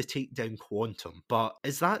motivation was to take down Quantum, but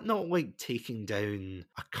is that not like taking down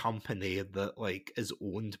a company that like is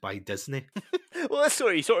owned by Disney? Well, that's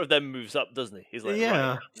he sort of then moves up, doesn't he? He's like,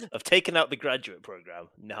 yeah, right, I've taken out the graduate program,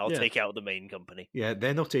 now I'll Yeah. take out the main company. Yeah,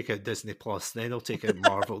 then I'll take out Disney Plus, then I'll take out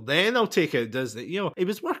Marvel, then I'll take out Disney. He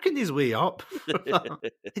was working his way up.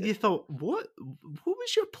 And you thought, what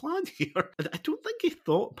was your plan here? And I don't think he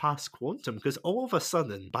thought past Quantum, because all of a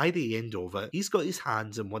sudden, by the end of it, he's got his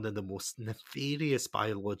hands on one of the most nefarious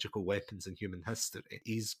biological weapons in human history.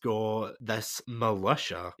 He's got this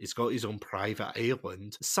militia, he's got his own private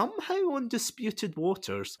island, somehow on disputed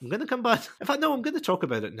waters. I'm going to come back. In fact, no, I'm going to talk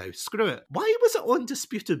about it now. Screw it. Why was it on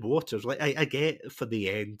disputed waters? Like, I get for the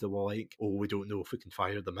end, they were like, we don't know if we can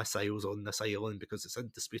fire the missiles on this island because it's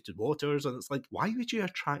in disputed waters. And it's like, why would you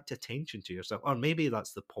attract attention to yourself? Or maybe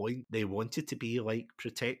that's the point. They wanted to be like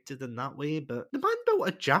protected in that way, but the man built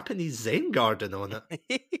a Japanese Zen garden on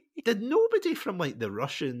it. Did nobody from like the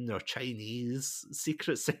Russian or Chinese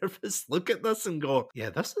Secret Service look at this and go,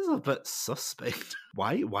 yeah, this is a bit suspect?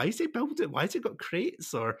 Why is he building? Why has he got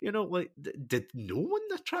crates? Or, did no one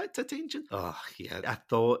attract attention? Oh, yeah. I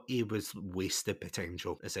thought he was wasted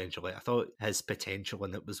potential, essentially. I thought his potential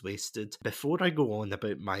in it was wasted. Before I go on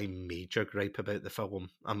about my major gripe about the film,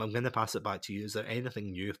 I'm going to pass it back to you. Is there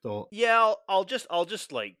anything you thought? Yeah, I'll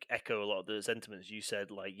just like echo a lot of the sentiments you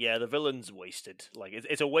said. Like, yeah, the villain's wasted. Like,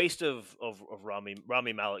 it's a waste of Rami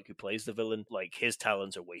Malek, who plays the villain. Like, his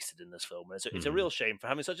talents are wasted in this film. And it's a real shame for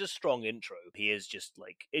having such a strong intro. He is just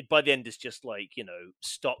like by the end, it's just like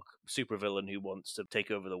stock supervillain who wants to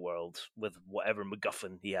take over the world with whatever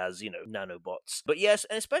MacGuffin he has, nanobots. But yes,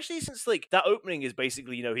 and especially since like that opening is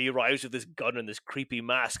basically he arrives with this gun and this creepy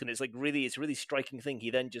mask, and it's like it's a really striking thing.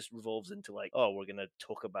 He then just revolves into like, oh, we're gonna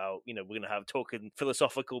talk about we're gonna have talking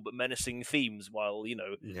philosophical but menacing themes while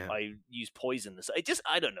I use poison.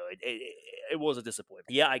 I don't know. It was a disappointment.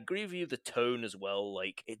 Yeah, I agree with you. The tone as well,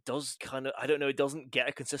 like it does kind of, I don't know, it doesn't get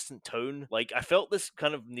a consistent tone. Like I felt this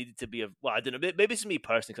kind of needed to be I don't know, maybe it's me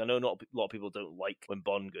personally, because I know not a lot of people don't like when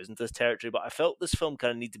Bond goes into this territory, but I felt this film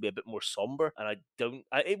kind of needed to be a bit more somber, and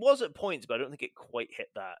it was at points, but I don't think it quite hit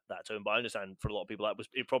that tone. But I understand for a lot of people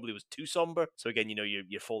it probably was too somber. So again,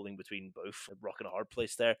 you're falling between both, a rock and a hard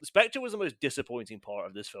place there. Spectre was the most disappointing part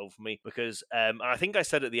of this film for me, because I think I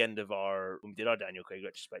said at the end of when we did our Daniel Craig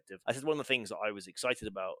retrospective, I said one of the things that I was excited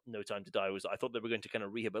about No Time to Die was that I thought they were going to kind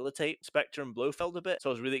of rehabilitate Spectre and Blofeld a bit. So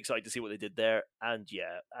I was really excited to see what they did there. And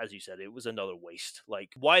yeah, as you said, it was another waste.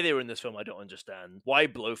 Like, why they were in this film, I don't understand. Why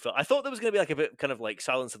Blofeld? I thought there was going to be like a bit kind of like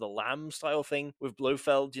Silence of the Lambs style thing with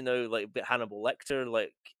Blofeld, like a bit Hannibal Lecter,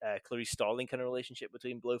 like Clarice Starling kind of relationship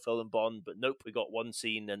between Blofeld and Bond. But nope, we got one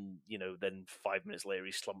scene and, then 5 minutes later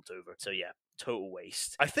he's slumped over. So yeah, total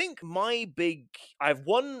waste. I think I have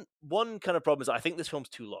one kind of problem is I think this film's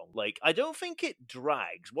too long. Like, I don't think it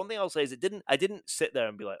drags. One thing I'll say is I didn't sit there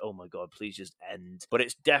and be like, oh my god, please just end. But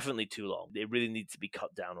it's definitely too long. It really needs to be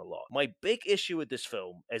cut down a lot. My big issue with this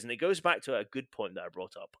film is, and it goes back to a good point that I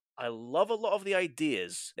brought up, I love a lot of the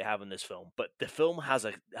ideas they have in this film, but the film has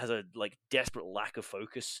a like desperate lack of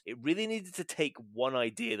focus. It really needed to take one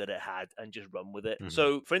idea that it had and just run with it. Mhm.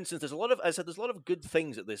 So, for instance, there's a lot of good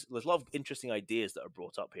things at this. There's a lot of interesting ideas that are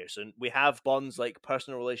brought up here. So we have Bond's like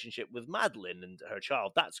personal relationship with Madeline and her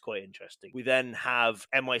child. That's quite interesting. We then have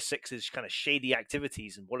MI6's kind of shady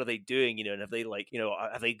activities and what are they doing? You know, and have they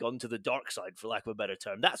have they gone to the dark side, for lack of a better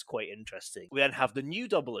term? That's quite interesting. We then have the new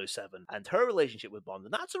 007 and her relationship with Bond,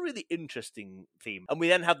 and that's a really interesting theme. And we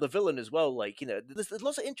then have the villain as well. Like, you know, there's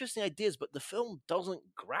lots of interesting ideas, but the film doesn't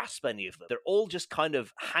grasp any of them. They're all just kind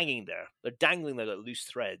of hanging there. They're dangling there like loose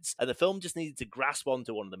threads. And the film just needed to grasp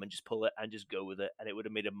onto one of them and just pull it and just go with it. And it would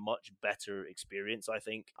have made a much better experience, I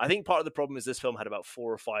think. I think part of the problem is this film had about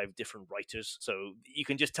 4 or 5 different writers. So you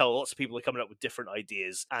can just tell lots of people are coming up with different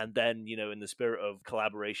ideas. And then, you know, in the spirit of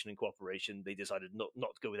collaboration and cooperation, they decided not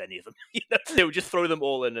to go with any of them. You know, they would just throw them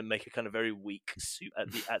all in and make a kind of very weak suit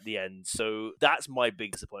at the end. So that's my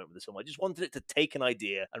big disappointment with this film. I just wanted it to take an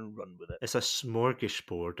idea and run with it. It's a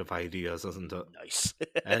smorgasbord of ideas, isn't it? Nice.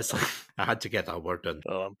 It's like, I had to get that word in.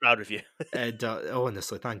 Oh, I'm proud of you. And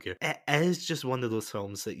honestly, thank you. It is just one of those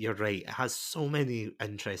films that you're right. It has so many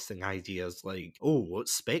interesting ideas, like, oh,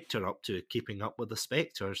 what's Spectre up to? Keeping up with the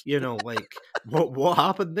Spectres, you know, like what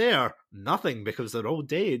happened there? Nothing, because they're all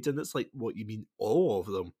dead. And it's like, what, you mean all of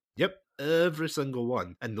them? Yep, every single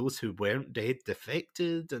one. And those who weren't dead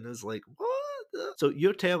defected, and it's like, what? So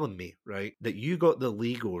you're telling me, right, that you got the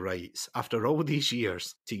legal rights after all these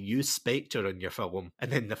years to use Spectre in your film,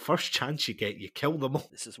 and then the first chance you get, you kill them all.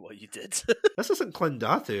 This is what you did. This isn't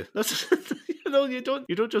Clondatu. This isn't, you know, you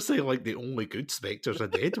don't just say like the only good Spectre's a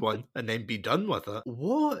dead one and then be done with it.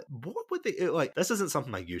 What would they like? This isn't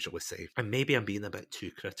something I usually say, and maybe I'm being a bit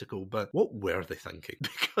too critical, but what were they thinking?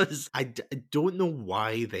 Because I don't know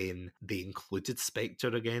why then they included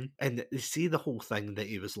Spectre again, and you see the whole thing that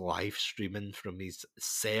he was live streaming from his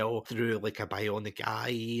cell through like a bionic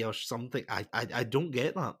eye or something. I don't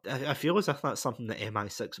get that. I feel as if that's something that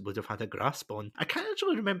MI6 would have had a grasp on. I can't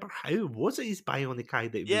actually remember how. Was it his bionic eye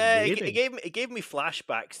that he was wearing? It gave me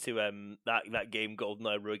flashbacks to that game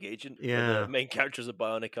GoldenEye Rogue Agent. Yeah. Where the main character's a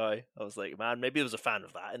bionic eye. I was like, man, maybe there was a fan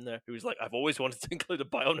of that in there who was like, I've always wanted to include a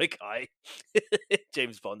bionic eye.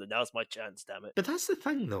 James Bond, and now's my chance, damn it. But that's the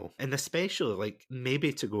thing though, and especially like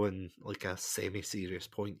maybe to go in like a semi-serious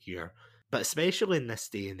point here, but especially in this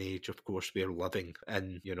day and age, of course, we're living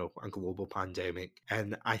in, you know, a global pandemic.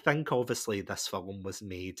 And I think obviously this film was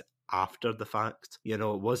made after the fact. You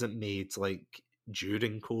know, it wasn't made like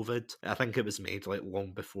during COVID. I think it was made like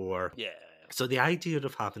long before. Yeah. So the idea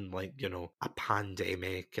of having like, you know, a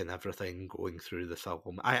pandemic and everything going through the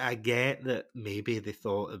film, I get that maybe they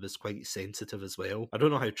thought it was quite sensitive as well. I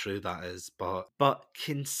don't know how true that is, but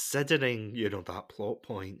considering, you know, that plot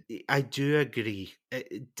point, I do agree.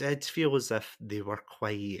 It did feel as if they were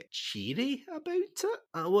quite cheery about it,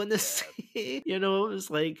 I want to say. You know, it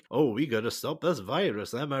was like, oh, we gotta stop this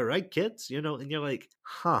virus, am I right, kids? You know, and you're like,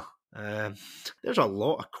 huh. There's a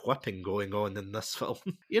lot of quipping going on in this film,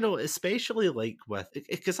 you know, especially like with,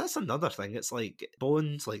 because that's another thing. It's like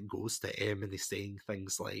Bond like goes to M and he's saying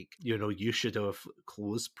things like, you know, you should have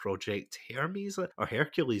closed Project Hermes or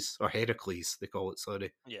Hercules or Heracles, they call it,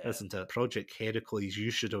 sorry, isn't it? Project Heracles, you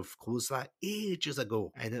should have closed that ages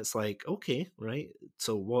ago. And it's like, okay, right,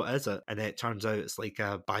 so what is it? And it turns out it's like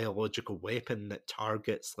a biological weapon that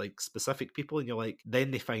targets like specific people, and you're like,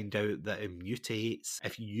 then they find out that it mutates.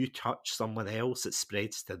 If you touch someone else, it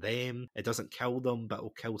spreads to them. It doesn't kill them, but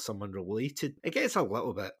it'll kill someone related. It gets a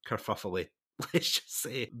little bit kerfuffly, let's just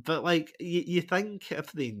say. But like, you think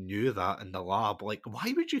if they knew that in the lab, like,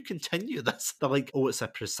 why would you continue this? They're like, oh, it's a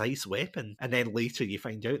precise weapon. And then later you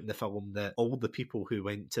find out in the film that all the people who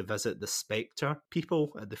went to visit the Spectre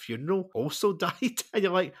people at the funeral also died. And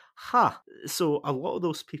you're like, huh. So a lot of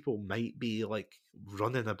those people might be like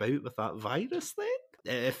running about with that virus then?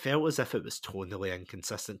 It felt as if it was tonally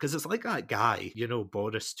inconsistent, because it's like that guy, you know,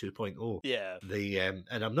 Boris 2.0. Yeah.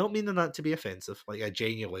 And I'm not meaning that to be offensive. Like, I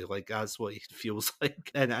genuinely, like, that's what he feels like.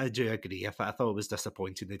 And I do agree. I thought it was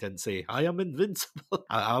disappointing they didn't say, I am invincible.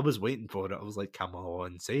 I was waiting for it. I was like, come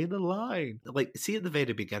on, say the line. Like, see, at the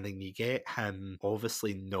very beginning, you get him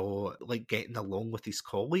obviously not, like, getting along with his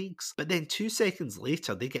colleagues. But then 2 seconds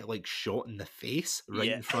later, they get, like, shot in the face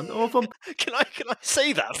right in front of him. Can I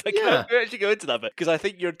say that? Yeah. Can I actually go into that bit? Because I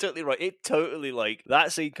think you're totally right. It totally, like,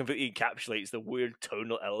 that scene completely encapsulates the weird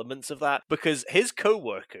tonal elements of that, because his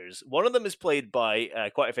co-workers, one of them is played by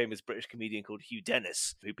quite a famous British comedian called Hugh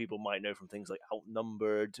Dennis, who people might know from things like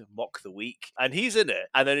Outnumbered, Mock the Week, and he's in it.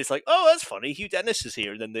 And then it's like, oh, that's funny, Hugh Dennis is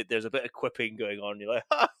here. And then there's a bit of quipping going on. And you're like,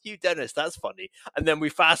 ha, Hugh Dennis, that's funny. And then we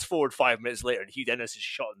fast forward 5 minutes later, and Hugh Dennis is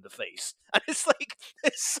shot in the face. And it's like,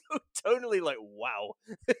 it's so tonally like, wow.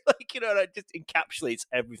 Like, you know, it just encapsulates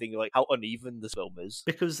everything, like how uneven this film is.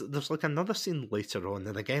 Because there's like another scene later on,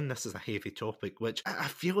 and again, this is a heavy topic, which I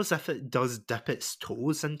feel as if it does dip its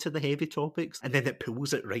toes into the heavy topics, and then it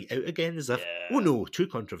pulls it right out again, as if, oh no, too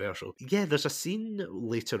controversial. Yeah, there's a scene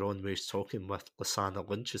later on where he's talking with Lashana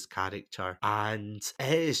Lynch's character, and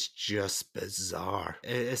it is just bizarre.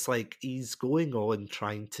 It's like he's going on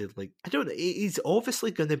trying to, like, I don't know, he's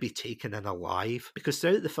obviously going to be taken in alive, because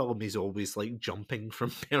throughout the film he's always like jumping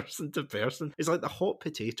from person to person. He's like the hot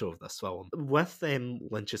potato of this film. With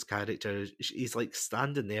Lynch's character, he's like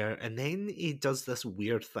standing there, and then he does this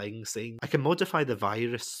weird thing saying, I can modify the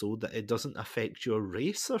virus so that it doesn't affect your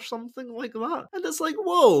race or something like that. And it's like,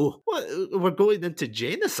 whoa, what? We're going into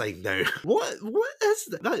genocide now. What is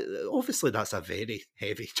that? Obviously that's a very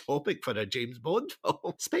heavy topic for a James Bond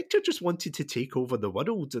film. Spectre just wanted to take over the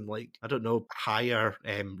world and, like, I don't know, hire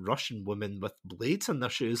Russian women with blades in their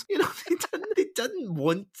shoes. You know, they didn't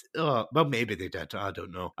want... well, maybe they did. I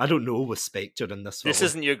don't know. I don't know with Spectre in this film. This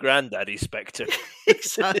isn't your granddaddy, Spectre.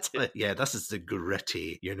 Exactly. Yeah, this is the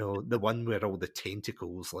gritty, you know, the one where all the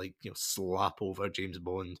tentacles, like, you know, slap over James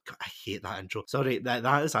Bond. God, I hate that intro. Sorry,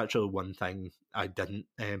 that is actually one thing I didn't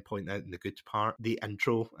point out in the good part. The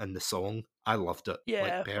intro and the song, I loved it. Yeah,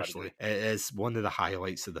 like, personally. It is one of the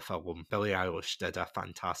highlights of the film. Billie Eilish did a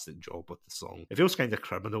fantastic job with the song. It feels kind of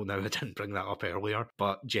criminal now I didn't bring that up earlier,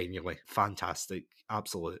 but genuinely fantastic.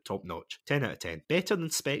 Absolute top notch. 10 out of 10. Better than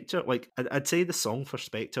Spectre. Like, I'd say the song for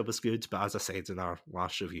Spectre was good, but as I said in our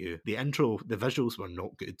last review, the intro, the visuals were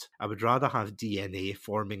not good. I would rather have DNA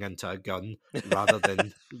forming into a gun rather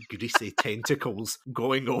than greasy tentacles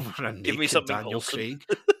going over a naked Daniel Craig.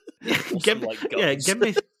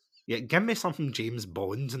 Give me something James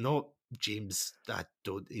Bond, not James.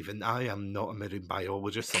 I am not a marine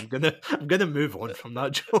biologist. I'm gonna move on from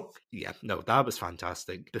that joke. Yeah, no, that was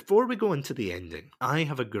fantastic. Before we go into the ending, I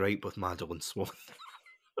have a gripe with Madeleine Swann.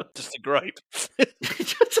 Just a gripe.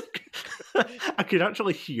 I could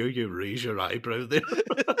actually hear you raise your eyebrow there.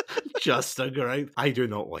 Just a gripe. I do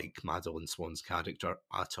not like Madeleine Swann's character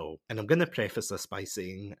at all. And I'm going to preface this by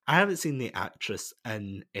saying I haven't seen the actress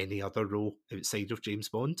in any other role outside of James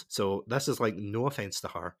Bond. So this is like no offence to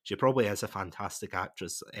her. She probably is a fantastic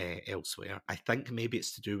actress elsewhere. I think maybe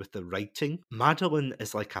it's to do with the writing. Madeleine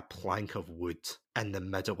is like a plank of wood in the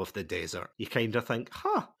middle of the desert. You kind of think,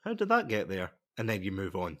 how did that get there? And then you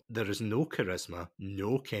move on. There is no charisma,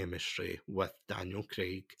 no chemistry with Daniel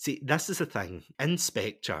Craig. See, this is the thing. In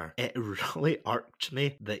Spectre, it really irked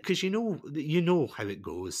me that, because you know how it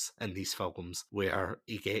goes in these films where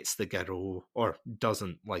he gets the girl, or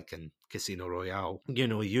doesn't, like in Casino Royale. You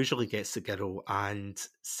know, he usually gets the girl, and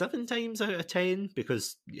 7 times out of 10,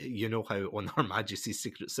 because you know how on Her Majesty's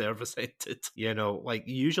Secret Service ended, you know, like,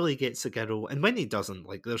 he usually gets the girl, and when he doesn't,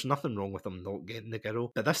 like, there's nothing wrong with him not getting the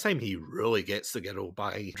girl, but this time he really gets the girl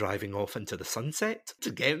by driving off into the sunset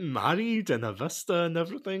to get married in a vista and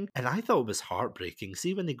everything. And I thought it was heartbreaking.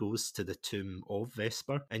 See, when he goes to the tomb of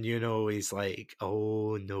Vesper, and you know, he's like,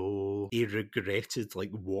 oh no, he regretted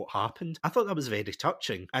like what happened. I thought that was very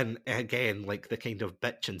touching. And again, like, the kind of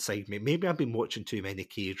bitch inside me, maybe I've been watching too many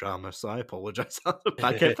K-dramas, so I apologise.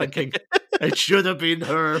 I kept thinking, it should have been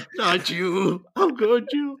her, not you. Oh God,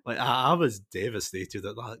 you. Like, I was devastated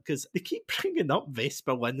at that, because they keep bringing up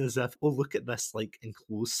Vesper Lynn as if, oh, look at this like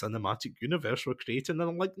enclosed cinematic universe we're creating. And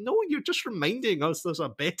I'm like, no, you're just reminding us there's a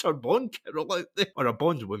better Bond girl out there, or a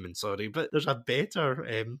Bond woman, sorry, but there's a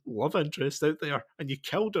better love interest out there, and you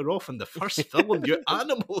killed her off in the first film, you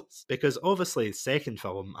animals. Because obviously, the second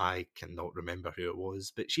film, I cannot remember who it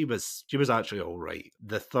was, but she was actually all right.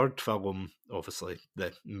 The third film, obviously,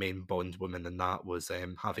 the main Bond woman in that was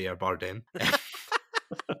Javier Bardem.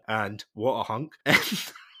 And what a hunk.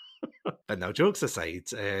 But now, jokes aside,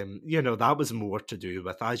 you know, that was more to do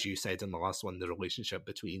with, as you said in the last one, the relationship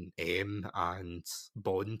between M and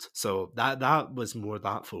Bond. So that was more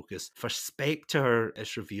that focus. For Spectre,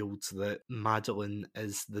 it's revealed that Madeleine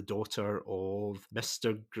is the daughter of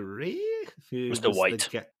Mr. Grey? Mr. White.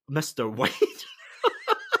 Mr. White.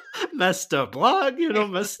 Mr. Black,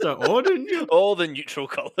 Mr. Orange. All the neutral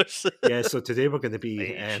colours. Yeah, so today we're going to be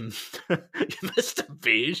Beige. Mr.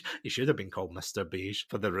 Beige. He should have been called Mr. Beige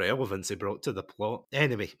for the relevance he brought to the plot.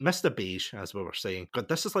 Anyway, Mr. Beige, as we were saying. God,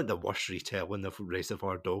 this is like the worst retelling of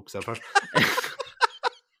Reservoir Dogs ever.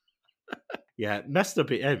 Yeah,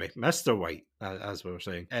 anyway, Mr. White, as we were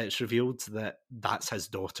saying, it's revealed that that's his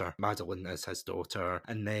daughter. Madeline is his daughter.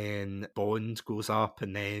 And then Bond goes up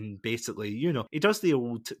and then basically, he does the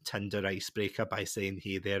old Tinder icebreaker by saying,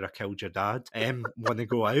 hey there, I killed your dad. Want to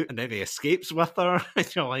go out? And then he escapes with her.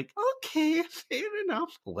 And you're like, okay, fair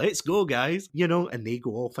enough. Let's go, guys. And they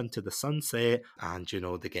go off into the sunset and,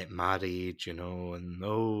 they get married, and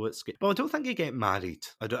it's good. But I don't think they get married.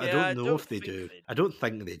 I don't know if they do. I don't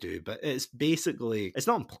think they do, but it's basically, it's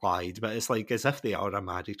not implied, but it's like as if they are a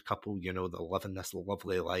married couple, they're living this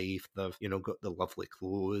lovely life, they've, got the lovely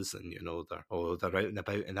clothes, and, they're out and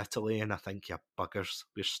about in Italy, and I think, yeah, buggers,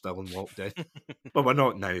 we're still in lockdown. Well, we're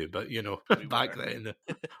not now, but, back then,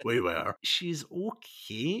 we were. She's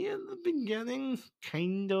okay at the beginning,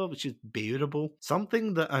 kind of, she's bearable.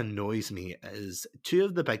 Something that annoys me is two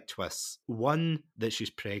of the big twists. One, that she's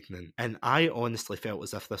pregnant, and I honestly felt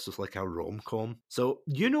as if this was like a rom-com. So,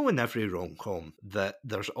 in every rom-com that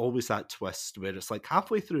there's always that twist where it's like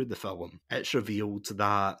halfway through the film, it's revealed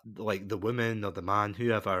that like the woman or the man,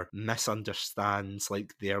 whoever, misunderstands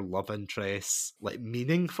like their love interest's like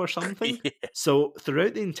meaning for something. Yeah. So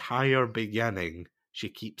throughout the entire beginning, she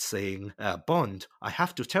keeps saying, Bond, I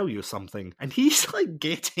have to tell you something. And he's like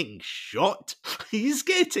getting shot. He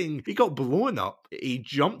got blown up. He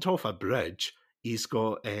jumped off a bridge. He's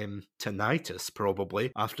got tinnitus,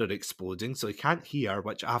 probably, after exploding, so he can't hear,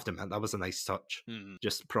 which I have to admit, that was a nice touch.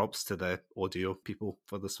 Just props to the audio people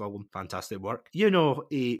for this film. Fantastic work.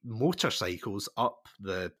 He motorcycles up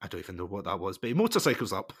I don't even know what that was, but he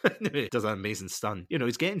motorcycles up. Anyway, does an amazing stunt.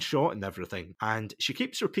 He's getting shot and everything, and she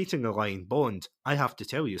keeps repeating the line, Bond, I have to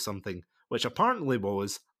tell you something, which apparently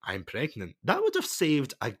was, I'm pregnant. That would have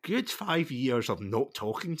saved a good 5 years of not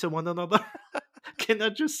talking to one another. Can I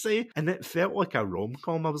just say? And it felt like a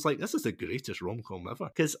rom-com. I was like, this is the greatest rom-com ever.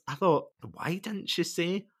 Because I thought, why didn't she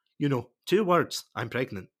say, 2 words, I'm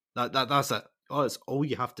pregnant. That's it. Oh, it's all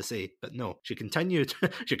you have to say. But no, she continued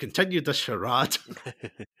the charade.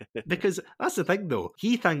 Because that's the thing, though.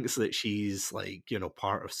 He thinks that she's like,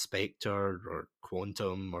 part of Spectre or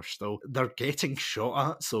Quantum or still. They're getting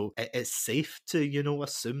shot at, so it's safe to,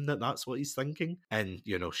 assume that that's what he's thinking. And,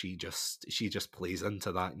 she just plays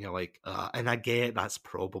into that, and you're like, and I get that's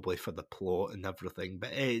probably for the plot and everything,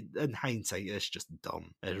 but in hindsight, it's just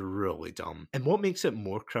dumb. It's really dumb. And what makes it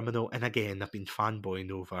more criminal, and again, I've been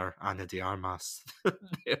fanboying over Ana de Armas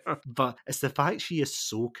there, but it's the fact she is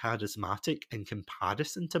so charismatic in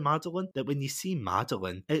comparison to Madeline, that when you see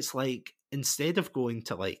Madeline, it's like, instead of going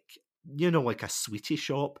to like a sweetie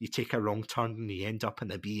shop, you take a wrong turn and you end up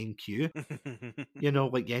in a B&Q.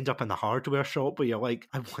 Like you end up in a hardware shop where you're like,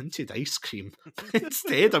 I wanted ice cream.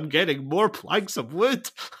 Instead, I'm getting more planks of wood.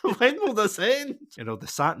 When will this end? The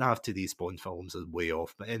sat-nav to these Bond films is way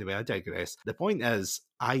off. But anyway, I digress. The point is,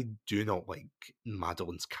 I do not like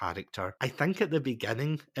Madeline's character. I think at the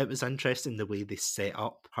beginning it was interesting the way they set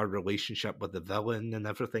up her relationship with the villain and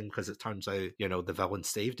everything, because it turns out, the villain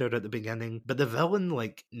saved her at the beginning. But the villain,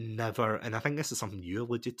 like, never, and I think this is something you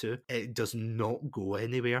alluded to, it does not go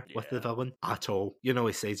anywhere with the villain at all. He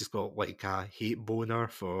says he's got, like, a hate boner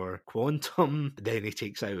for Quantum, then he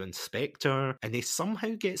takes out Inspector, and he somehow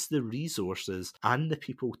gets the resources and the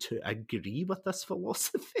people to agree with this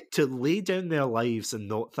philosophy, to lay down their lives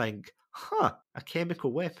and not think, a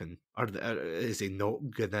chemical weapon? Or is he not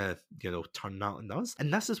gonna, turn that on us?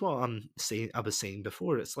 And this is what I was saying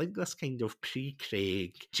before. It's like this kind of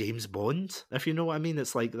pre-Craig James Bond, if you know what I mean.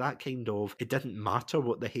 It's like that kind of, it didn't matter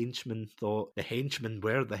what the henchmen thought. The henchmen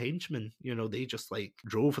were the henchmen. They just like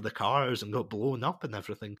drove the cars and got blown up and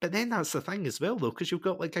everything. But then that's the thing as well, though, because you've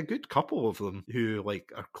got like a good couple of them who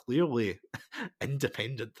like are clearly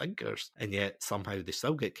independent thinkers, and yet somehow they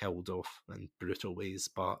still get killed off in brutal ways.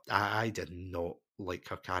 But I did not like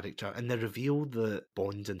her character, and the reveal that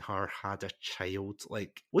Bond and her had a child,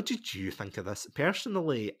 like, what did you think of this?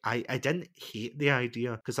 Personally, I didn't hate the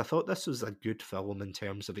idea, because I thought this was a good film in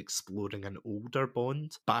terms of exploring an older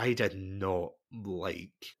Bond, but I did not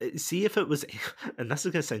like, see if it was, and this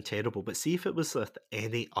is going to sound terrible, but see if it was with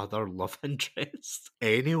any other love interest,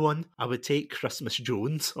 anyone, I would take Christmas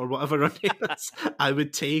Jones or whatever her name is. I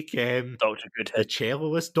would take Dr. Goodhead, the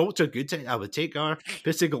celloist, Dr. Goodhead. I would take her.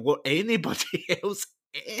 Pussy Galore, anybody else,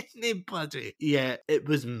 anybody. Yeah, it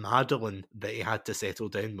was Madeline that he had to settle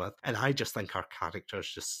down with. And I just think her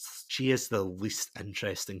character's she is the least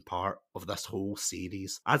interesting part of this whole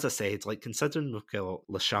series. As I said, like, considering we've got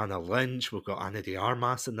Lashana Lynch, we've got Anna de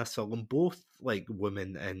Armas in this film, both like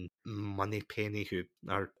women in Moneypenny, who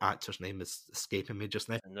our actor's name is escaping me just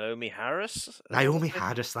now. Naomi Harris? Naomi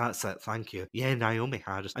Harris, that's it, thank you. Yeah, Naomi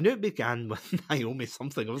Harris. I knew it began with Naomi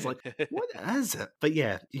something. I was like, what is it? But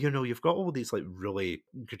yeah, you know, you've got all these like really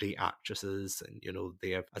great actresses, and you know,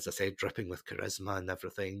 they're, as I said, dripping with charisma and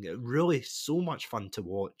everything. Really so much fun to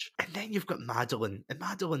watch. And then you've got Madeline, and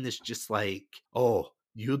Madeline is just like, oh,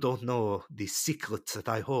 you don't know the secrets that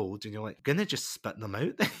I hold, and you're like, gonna just spit them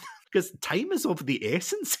out then? Because time is of the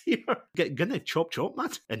essence here. Gonna chop,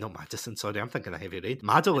 not Madison, sorry, I'm thinking of Heavy Rain.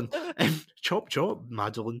 Madeline, chop,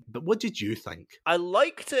 Madeline. But what did you think? I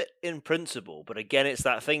liked it in principle, but again, it's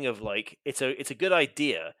that thing of like, it's a good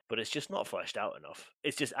idea, but it's just not fleshed out enough.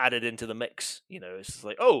 It's just added into the mix, you know. It's just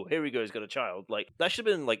like, oh, here we go, he's got a child. Like, that should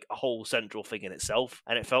have been like a whole central thing in itself,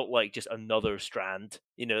 and it felt like just another strand,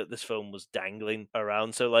 you know, this film was dangling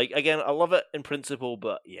around. So like, again, I love it in principle,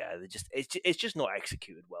 but yeah, it's just not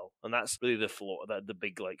executed well. And that's really the flaw, the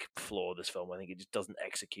big like flaw of this film. I think it just doesn't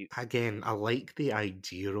execute. Again, I like the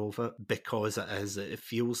idea of it because it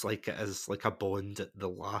feels like it is like a Bond at the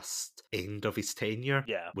last end of his tenure.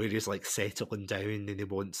 Yeah. Where he's like settling down and he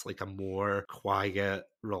wants like a more quiet,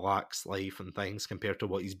 relaxed life and things compared to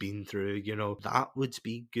what he's been through, you know. That would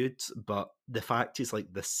be good, but the fact he's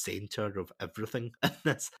like the center of everything in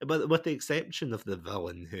this, but with the exception of the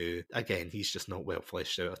villain, who again, he's just not well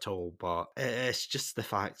fleshed out at all. But it's just the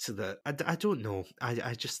fact that I don't know.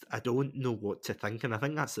 I don't know what to think, and I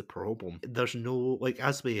think that's the problem. There's no, like,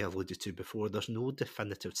 as we alluded to before, there's no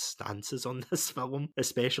definitive stances on this film,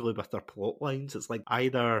 especially with their plot lines. It's like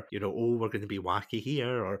either, you know, oh, we're going to be wacky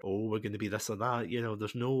here, or oh, we're going to be this or that. You know,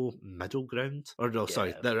 there's no middle ground. Or no,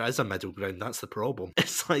 sorry, there is a middle ground. That's the problem.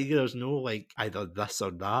 It's like there's no like either this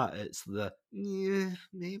or that. It's the yeah,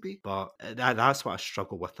 maybe. But that's what I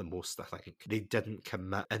struggle with the most, I think. They didn't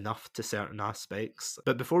commit enough to certain aspects.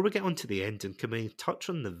 But before we get on to the ending, can we touch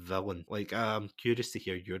on the villain? Like, I'm curious to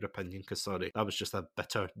hear your opinion, because sorry, that was just a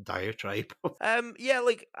bitter diatribe. Yeah,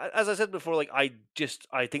 like, as I said before, like, I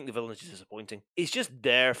think the villain is just disappointing. He's just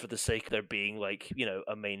there for the sake of there being, like, you know,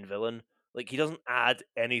 a main villain. Like, he doesn't add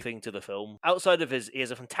anything to the film. Outside of he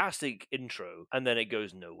has a fantastic intro, and then it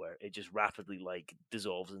goes nowhere. It just rapidly, like,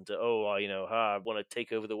 dissolves into, I want to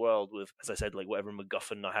take over the world with, as I said, like, whatever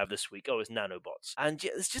MacGuffin I have this week. Oh, it's nanobots. And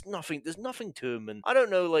yeah, there's just nothing, there's nothing to him. And I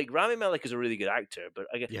don't know, like, Rami Malek is a really good actor, but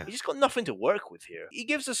again, he's just got nothing to work with here. He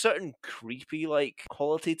gives a certain creepy, like,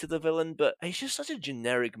 quality to the villain, but he's just such a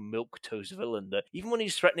generic milquetoast villain that even when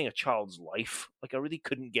he's threatening a child's life, like, I really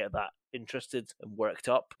couldn't get that interested and worked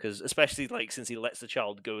up, because especially like since he lets the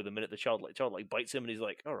child go the minute the child bites him, and he's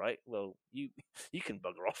like, all right, well, you can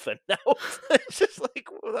bugger off then now. It's just like,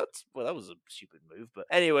 that was a stupid move. But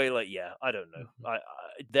anyway, like, yeah, I don't know. I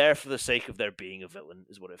there for the sake of there being a villain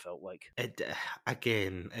is what it felt like.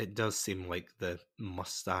 It does seem like the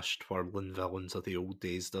mustache twirling villains of the old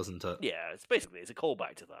days, doesn't it? Yeah, it's a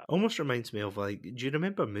callback to that. Almost reminds me of, like, do you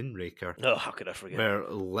remember Moonraker? No, how could I forget? Where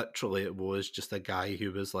literally it was just a guy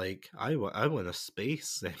who was like, I want a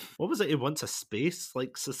space. What was it? He wants a space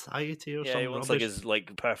like society or something. Yeah, he wants like his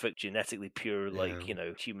like perfect genetically pure like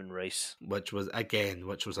human race. Which was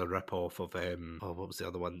a rip off of what was the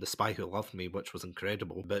other one? The Spy Who Loved Me, which was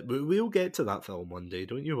incredible. But we'll get to that film one day.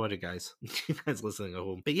 Don't you worry, guys. You guys listening at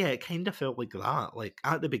home. But yeah, it kind of felt like that. Like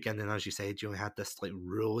at the beginning, as you said, you only had this like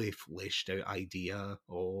really fleshed out idea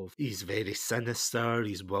of he's very sinister.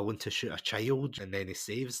 He's willing to shoot a child, and then he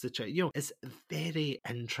saves the child. You know, it's very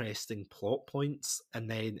interesting plot points, and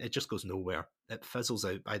then it just goes nowhere. It fizzles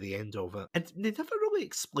out by the end of it. And they never really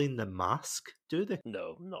explain the mask, do they?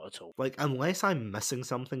 No, not at all. Like, unless I'm missing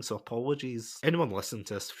something, so apologies. Anyone listening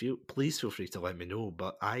to this, please feel free to let me know,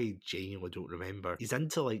 but I genuinely don't remember. He's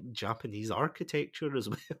into, like, Japanese architecture as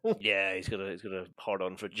well. Yeah, he's got a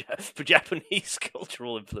hard-on for Japanese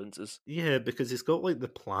cultural influences. Yeah, because he's got, like, the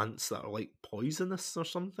plants that are, like, poisonous or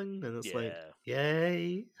something, and it's like,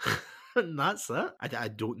 yay. And that's it. I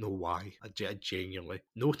don't know why. I genuinely.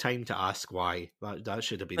 No time to ask why. That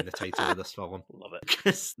should have been the title of this film. Love it.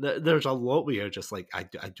 Because there's a lot where you're just like, I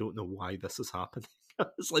don't know why this is happening.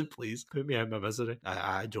 It's like, please, put me out of my misery.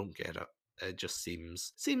 I don't get it. It just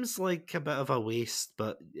seems like a bit of a waste.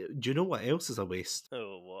 But do you know what else is a waste?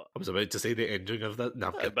 Oh, what? was about to say the ending of that. No,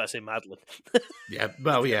 I'm I was kidding. about to say Madeline. Yeah,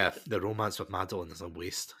 well, yeah, the romance with Madeline is a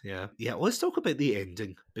waste. Yeah. Let's talk about the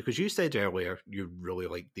ending, because you said earlier you really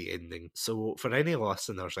liked the ending. So, for any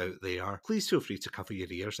listeners out there, please feel free to cover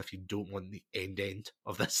your ears if you don't want the end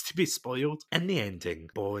of this to be spoiled. In the ending,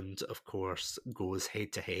 Bond, of course, goes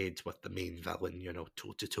head to head with the main villain,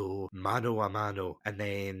 toe to toe, mano a mano, and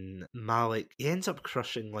then Malik, he ends up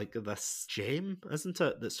crushing like this gem, isn't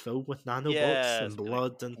it? That's filled with nanobots Yeah, and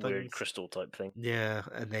blood and weird things. crystal type thing. Yeah,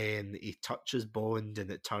 and then he touches Bond, and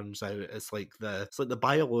it turns out it's like the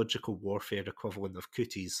biological warfare equivalent of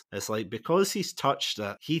cooties. It's like, because he's touched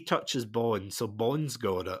it, he touches Bond, so Bond's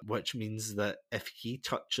got it, which means that if he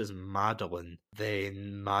touches Madeline,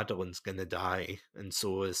 then Madeline's gonna die, and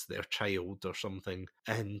so is their child or something.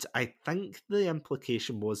 And I think the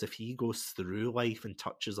implication was, if he goes through life and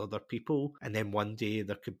touches other people, and then one day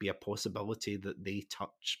there could be a possibility that they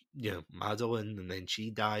touch, Madeline, and then she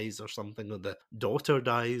dies or something, or the daughter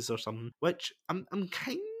dies or something, which I'm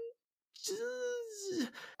kind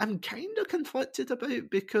of conflicted about,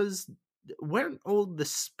 because weren't all the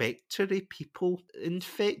Spectre people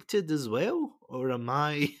infected as well? Or am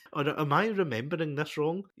I remembering this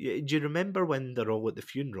wrong? Do you remember when they're all at the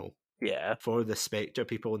funeral Yeah. for the Spectre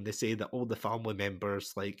people, and they say that all the family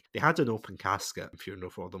members, like, they had an open casket funeral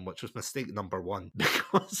for them, which was mistake number one,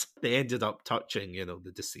 because they ended up touching,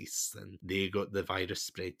 the deceased, and they got the virus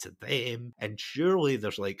spread to them. And surely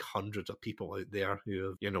there's like hundreds of people out there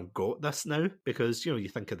who have, got this now, because, you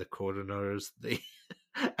think of the coroners,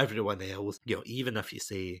 everyone else, even if you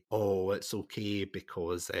say, oh, it's okay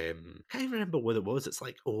because can't even remember what it was. It's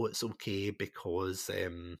like, oh, it's okay because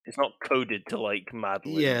it's not coded to like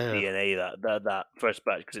Madeline DNA, that first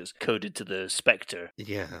batch, because it's coded to the Spectre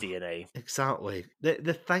DNA. Exactly.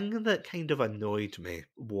 The thing that kind of annoyed me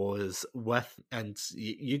was with, and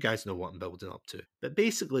you guys know what I'm building up to, but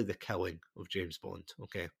basically the killing of James Bond.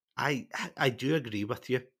 Okay, I do agree with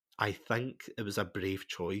you. I think it was a brave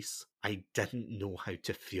choice. I didn't know how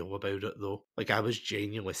to feel about it, though. Like, I was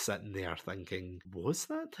genuinely sitting there thinking, was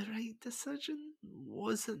that the right decision?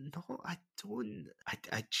 Was it not? I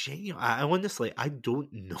honestly, I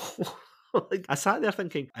don't know. Like, I sat there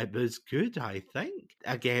thinking, it was good, I think.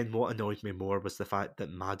 Again, what annoyed me more was the fact that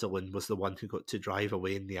Madeline was the one who got to drive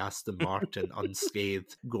away in the Aston Martin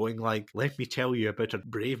unscathed, going like, let me tell you about a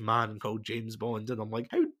brave man called James Bond. And I'm like,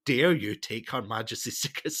 how dare you take Her Majesty's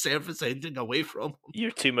Secret Service ending away from him?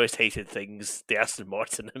 Your two most hated things, the Aston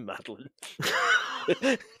Martin and Madeline.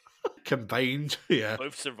 Combined, yeah.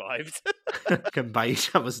 Both survived. Combined,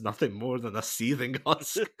 I was nothing more than a seething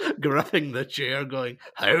husk, gripping the chair, going,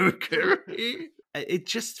 how could he? It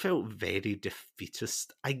just felt very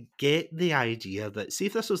defeatist. I get the idea that, see,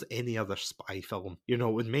 if this was any other spy film, it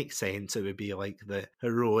would make sense. It would be like the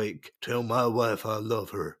heroic, tell my wife I love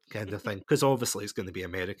her kind of thing, because obviously it's going to be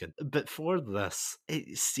American. But for this,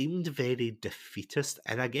 it seemed very defeatist,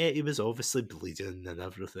 and I get he was obviously bleeding and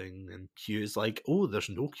everything, and Q's like, oh, there's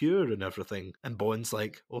no cure and everything, and Bond's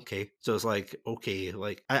like, okay. So it's like, okay,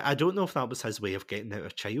 like, I don't know if that was his way of getting out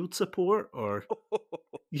of child support, or...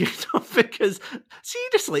 because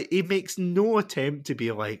seriously, he makes no attempt to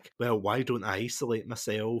be like, well, why don't I isolate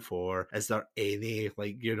myself, or is there any,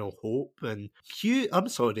 like, hope? And Q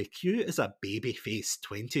is a baby-faced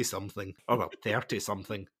 20-something, or well,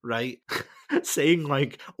 30-something, right? Saying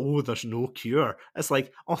like, oh, there's no cure. It's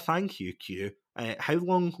like, oh, thank you, Q. How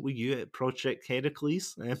long were you at Project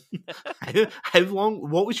Heracles? How long?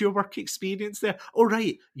 What was your work experience there? Oh,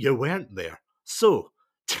 right, you weren't there. So,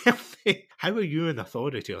 tell me, how are you an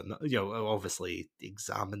authority on that? Obviously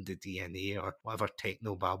examine the DNA or whatever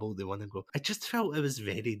technobabble they want to go. I just felt it was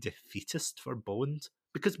very defeatist for Bond.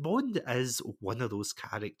 Because Bond is one of those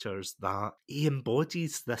characters that he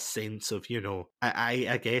embodies this sense of,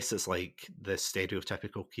 I guess it's like the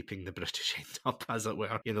stereotypical keeping the British end up, as it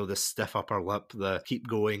were. The stiff upper lip, the keep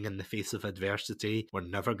going in the face of adversity. We're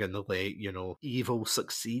never going to let, evil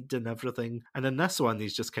succeed and everything. And in this one,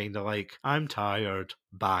 he's just kind of like, I'm tired,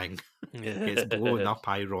 bang. Gets blown up,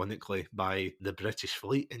 ironically, by the British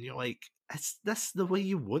fleet. And you're like, is this the way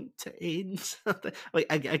you want to end? Like,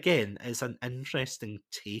 again, it's an interesting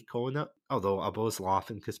take on it. Although I was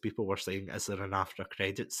laughing because people were saying, is there an after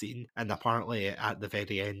credit scene? And apparently at the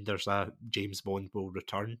very end, there's a James Bond will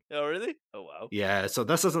return. Oh, really? Oh, wow. Yeah, so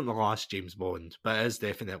this isn't the last James Bond, but it is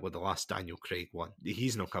definitely the last Daniel Craig one.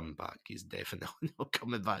 He's not coming back. He's definitely not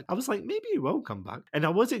coming back. I was like, maybe he will come back. And I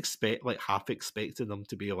was half expecting them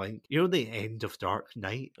to be like, the end of Dark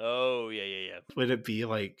Knight. Oh, yeah. Would it be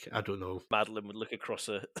like, I don't know. Madeline would look across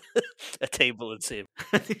a table and say,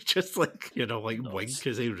 and he just like, wink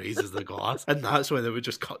as he raises the glass. glass. And that's when it would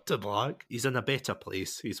just cut to black. He's in a better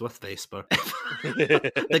place. He's with Vesper.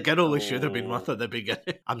 The girl we should have been with at the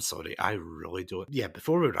beginning. I'm sorry, I really don't. Yeah,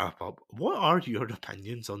 before we wrap up, what are your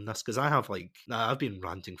opinions on this? Because I have, like, I've been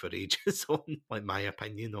ranting for ages on, like, my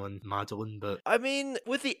opinion on Madeline, but... I mean,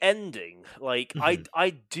 with the ending, like, I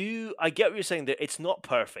get what you're saying, that it's not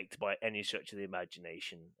perfect by any stretch of the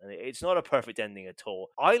imagination, and it's not a perfect ending at all.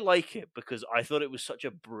 I like it because I thought it was such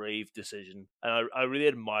a brave decision, and I really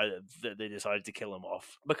admire that they decided to kill him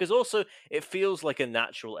off, because also it feels like a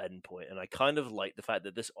natural endpoint, and I kind of like the fact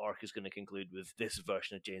that this arc is going to conclude with this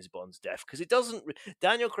version of James Bond's death, because it doesn't,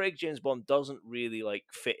 Daniel Craig James Bond doesn't really, like,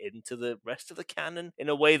 fit into the rest of the canon in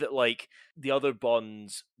a way that, like, the other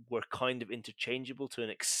Bonds were kind of interchangeable to an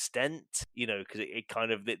extent, you know, because it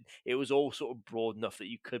kind of, it was all sort of broad enough that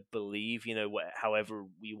you could believe, you know, however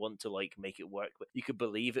we want to, like, make it work, but you could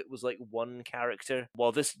believe it was, like, one character,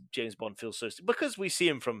 while this James Bond feels so, because we see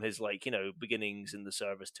him from his, like, you know, beginnings in the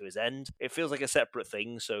service to his end, it feels like a separate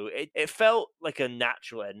thing, so it felt like a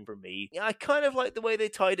natural end for me. Yeah, I kind of like the way they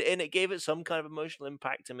tied it in. It gave it some kind of emotional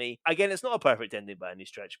impact to me. Again, it's not a perfect ending by any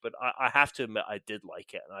stretch, but I have to admit I did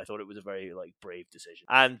like it, and I thought it was a very, like, brave decision.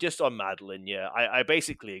 And just on Madeline, yeah, I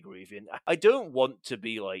basically agree with you. I don't want to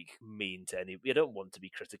be, like, mean to I don't want to be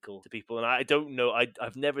critical to people, and I don't know,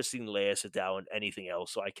 I've never seen Léa Seydoux in anything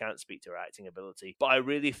else, so I can't speak to her acting ability, but I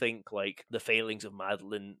really think, like, the failings of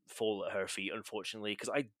Madeline fall at her feet, unfortunately, because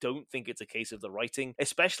I don't think it's a case of the writing,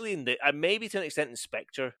 especially in the, maybe to an extent in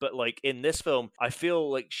Spectre, but, like, in this film, I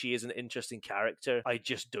feel like she is an interesting character. I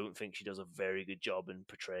just don't think she does a very good job in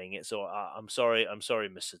portraying it, so I'm sorry,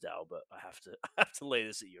 Miss Seydoux, but I have to lay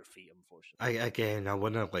this at your feet, unfortunately. I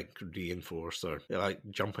want to, like, reinforce or, like,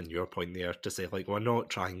 jump on your point there to say, like, we're not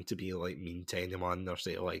trying to be, like, mean to anyone or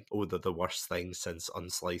say, like, oh, they're the worst thing since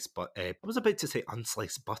Unsliced, but I was about to say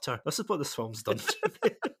unsliced butter. This is what this film's done to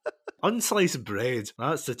me. Unsliced bread,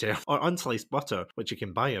 that's the term. Or unsliced butter, which you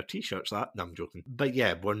can buy your t-shirts that. No, I'm joking. But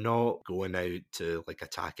yeah, we're not going out to, like,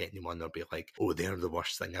 attack anyone or be like, oh, they're the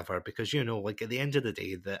worst thing ever. Because, you know, like, at the end of the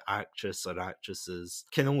day, the actress or actresses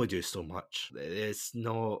can only do so much. It's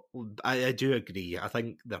not... I do agree. I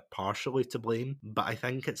think they're partially to blame, but I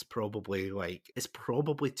think it's probably, like, it's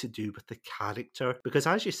probably to do with the character. Because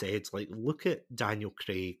as you said, like, look at Daniel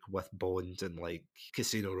Craig with Bond and, like,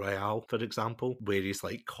 Casino Royale, for example, where he's,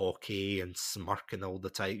 like, cocky and smirking all the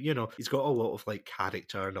time. You know, he's got a lot of, like,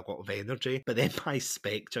 character and a lot of energy. But then by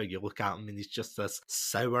Spectre, you look at him and he's just this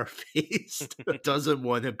sour-faced, doesn't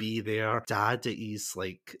want to be there, dad at his,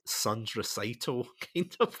 like, son's recital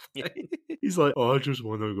kind of thing. He's like, oh, I just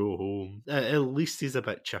want to go home. At least he's a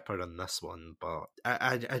bit chipper in this one, but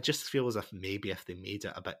I just feel as if maybe if they made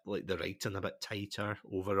it a bit, like, the writing a bit tighter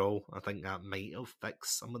overall, I think that might have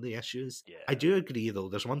fixed some of the issues. Yeah. I do agree, though.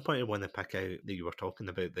 There's one point I want to pick out that you were talking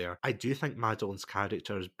about there. I do think Madeline's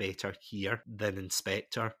character is better here than in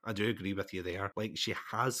Spectre. I do agree with you there. Like, she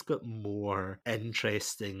has got more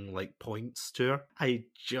interesting, like, points to her. I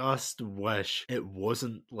just wish it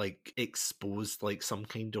wasn't, like, exposed like some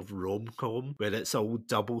kind of rom-com where it's all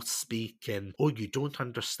double speak and, oh, you don't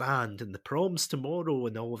understand, and the prom's tomorrow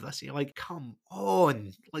and all of this. And you're like, come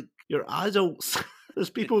on, like, you're adults.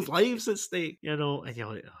 There's people's lives at stake, you know, and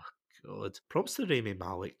you're like, oh, God. Props to Rami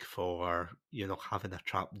Malek for, you know, having a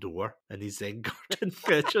trap door in his Zen garden.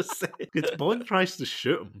 Because Bond tries to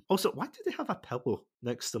shoot him. Also, why did they have a pillow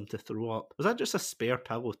next to him to throw up? Was that just a spare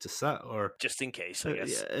pillow to sit, or just in case, I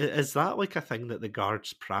guess? Is that like a thing that the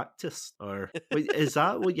guards practice, or wait, is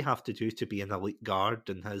that what you have to do to be an elite guard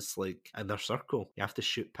in his, like, inner circle? You have to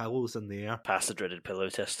shoot pillows in the air. Pass the dreaded pillow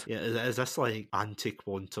test. Yeah, is this like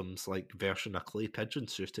Anti-Quantum's, like, version of clay pigeon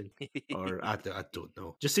shooting? Or I don't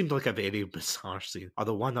know. Just seemed like a very bizarre scene.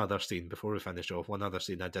 Although one other scene, before we finish off, one other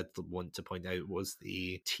scene I did want to point out was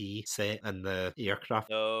the tea set in the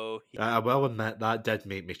aircraft. Oh, I will admit that did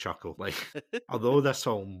make me chuckle. Like, although this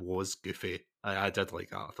film was goofy, I did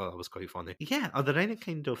like that. I thought that was quite funny. Yeah, are there any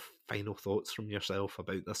kind of final thoughts from yourself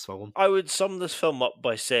about this film? I would sum this film up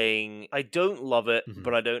by saying I don't love it,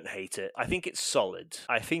 but I don't hate it. I think it's solid.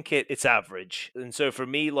 I think it's average. And so for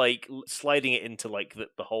me, like, sliding it into, like,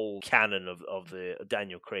 the whole canon of the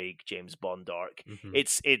Daniel Craig James Bond arc,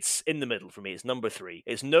 it's in the middle for me. It's number 3.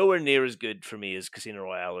 It's nowhere near as good for me as Casino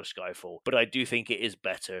Royale or Skyfall, but I do think it is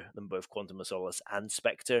better than both Quantum of Solace and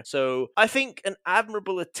Spectre. So I think an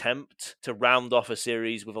admirable attempt to round off a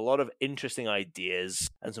series with a lot of interesting ideas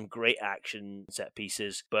and some great action set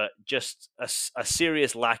pieces, but just a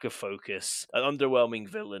serious lack of focus, an underwhelming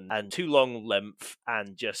villain, and too long length,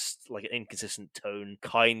 and just, like, an inconsistent tone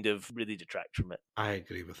kind of really detract from it. I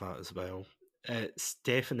agree with that as well. It's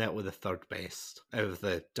definitely the third best out of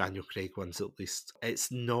the Daniel Craig ones, at least.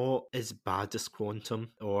 It's not as bad as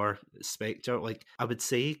Quantum or Spectre. Like, I would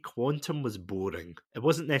say Quantum was boring. It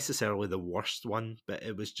wasn't necessarily the worst one, but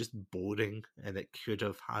it was just boring, and it could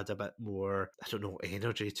have had a bit more, I don't know,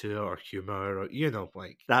 energy to it or humour, or,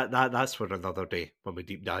 like that's for another day when we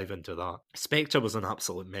deep dive into that. Spectre was an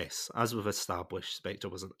absolute mess. As we've established, Spectre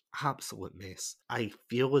was an absolute mess. I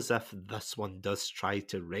feel as if this one does try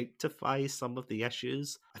to rectify some of the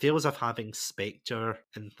issues. I feel as if having Spectre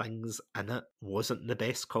and things in it wasn't the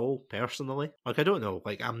best call, personally. Like, I don't know,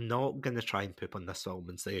 like, I'm not going to try and poop on this film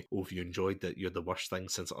and say, oh, if you enjoyed it, you're the worst thing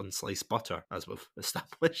since unsliced butter, as we've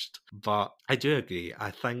established. But I do agree.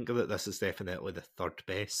 I think that this is definitely the third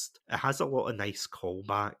best. It has a lot of nice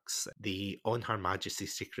callbacks. The On Her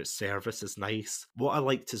Majesty's Secret Service is nice. What I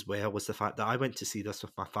liked as well was the fact that I went to see this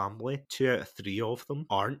with my family. 2 out of 3 of them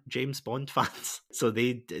aren't James Bond fans, so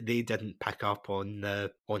they didn't pick up on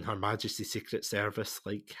the On Her Majesty's Secret Service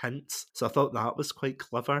like hints. So I thought that was quite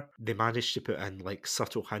clever. They managed to put in like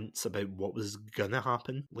subtle hints about what was gonna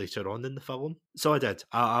happen later on in the film. So I did.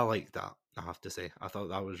 I liked that. I have to say, I thought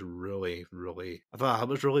that was really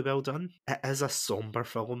well done. It is a somber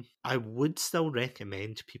film. I would still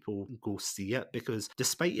recommend people go see it because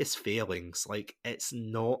despite its failings, like, it's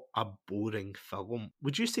not a boring film.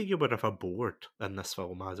 Would you say you were ever bored in this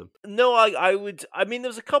film, Adam? No, I would. I mean, there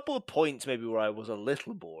was a couple of points maybe where I was a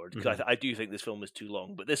little bored because I do think this film is too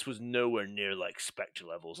long, but this was nowhere near like Spectre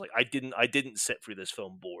levels. Like, I didn't sit through this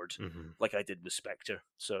film bored like I did with Spectre.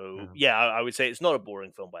 So yeah, I would say it's not a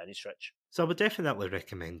boring film by any stretch. So I would definitely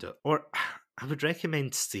recommend it. Or I would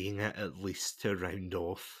recommend seeing it at least to round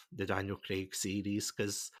off the Daniel Craig series,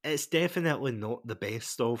 because it's definitely not the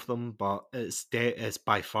best of them, but it's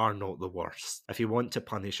by far not the worst. If you want to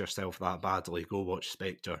punish yourself that badly, go watch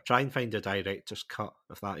Spectre. Try and find a director's cut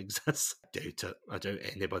if that exists. I doubt it. I doubt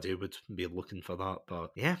anybody would be looking for that,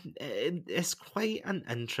 but yeah, it's quite an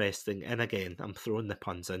interesting, and again, I'm throwing the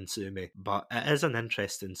puns into me, but it is an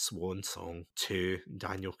interesting swan song to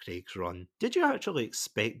Daniel Craig's run. Did you actually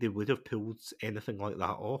expect they would have pulled anything like that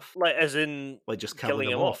off? Like, as in, like, just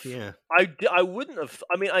killing him off? Yeah. I wouldn't have.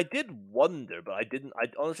 I mean, I did wonder, but I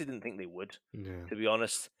honestly didn't think they would. Yeah. To be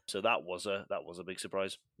honest. So that was a big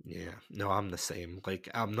surprise. Yeah, no, I'm the same. Like,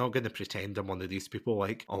 I'm not going to pretend I'm one of these people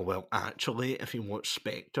like, oh, well, actually, if you watch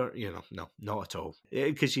Spectre, no, not at all.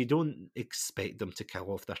 Because you don't expect them to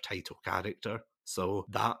kill off their title character. So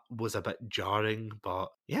that was a bit jarring, but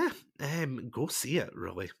yeah, go see it,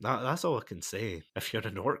 really. That's all I can say. If you're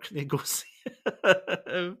in Orkney, go see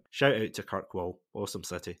it. Shout out to Kirkwall, awesome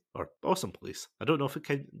city, or awesome place. I don't know if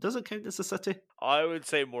does it count as a city? I would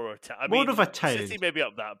say more of a town. More of a town. City maybe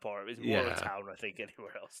up that part. It's more of a town, I think,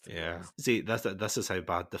 anywhere else. Yeah. See, this is how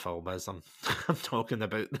bad the film is. I'm talking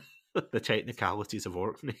about the technicalities of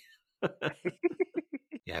Orkney.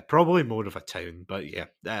 Yeah, probably more of a town, but yeah,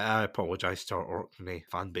 I apologise to our Orkney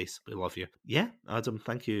fan base. We love you. Yeah, Adam,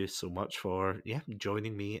 thank you so much for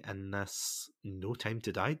joining me in this No Time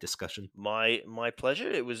to Die discussion. My pleasure.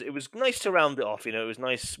 It was nice to round it off. It was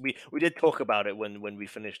nice. We did talk about it when we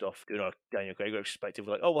finished off doing our Daniel Craig retrospective.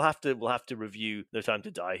 We're like, oh, we'll have to review No Time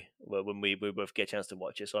to Die when we both get a chance to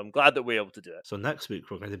watch it. So I'm glad that we're able to do it. So next week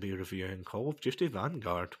we're going to be reviewing Call of Duty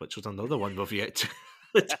Vanguard, which was another one we've yet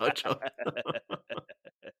to touch on.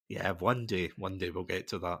 Yeah, one day we'll get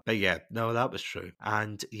to that. But yeah, no, that was true.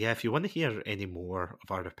 And yeah, if you want to hear any more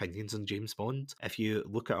of our opinions on James Bond, if you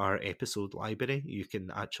look at our episode library, you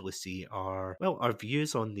can actually see our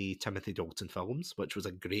views on the Timothy Dalton films, which was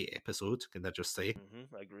a great episode, can I just say?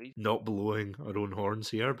 I agree. Not blowing our own horns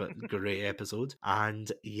here, but great episode.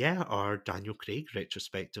 And yeah, our Daniel Craig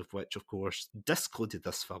retrospective, which of course discluded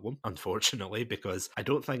this film, unfortunately, because I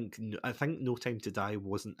think No Time to Die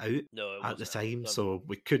wasn't out at the time, so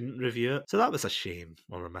we couldn't review it. So that was a shame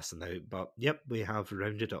when we're missing out. But yep, we have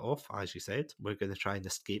rounded it off, as you said. We're going to try and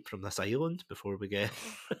escape from this island before we get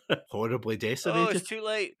horribly decimated. Oh, it's too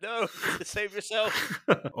late. No, save yourself.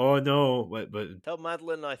 Oh no. Wait. Tell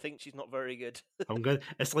Madeline I think she's not very good. I'm going to...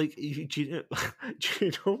 It's like, do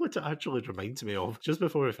you know what it actually reminds me of? Just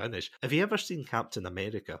before we finish, have you ever seen Captain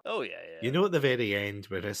America? Oh, yeah. You know at the very end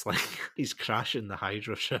where it's like he's crashing the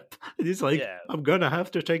Hydra ship and he's like, I'm going to have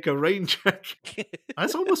to take a rain check.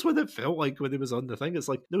 That's almost what it felt like when he was on the thing. It's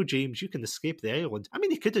like, no, James, you can escape the island. I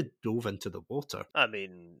mean, he could have dove into the water. I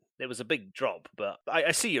mean, it was a big drop, but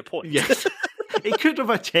I see your point. Yes. He could have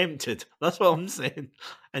attempted. That's what I'm saying.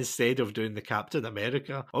 Instead of doing the Captain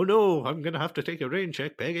America. Oh no, I'm going to have to take a rain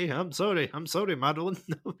check, Peggy. I'm sorry, Madeline.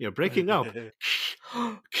 You're breaking up.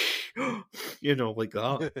 You know, like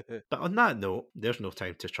that. But on that note, there's no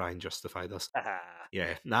time to try and justify this.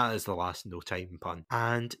 Yeah, that is the last no time pun.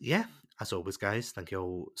 And yeah, as always, guys, thank you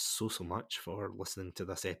all so much for listening to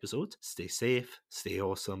this episode. Stay safe, stay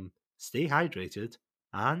awesome, stay hydrated,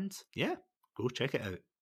 and yeah, go check it out.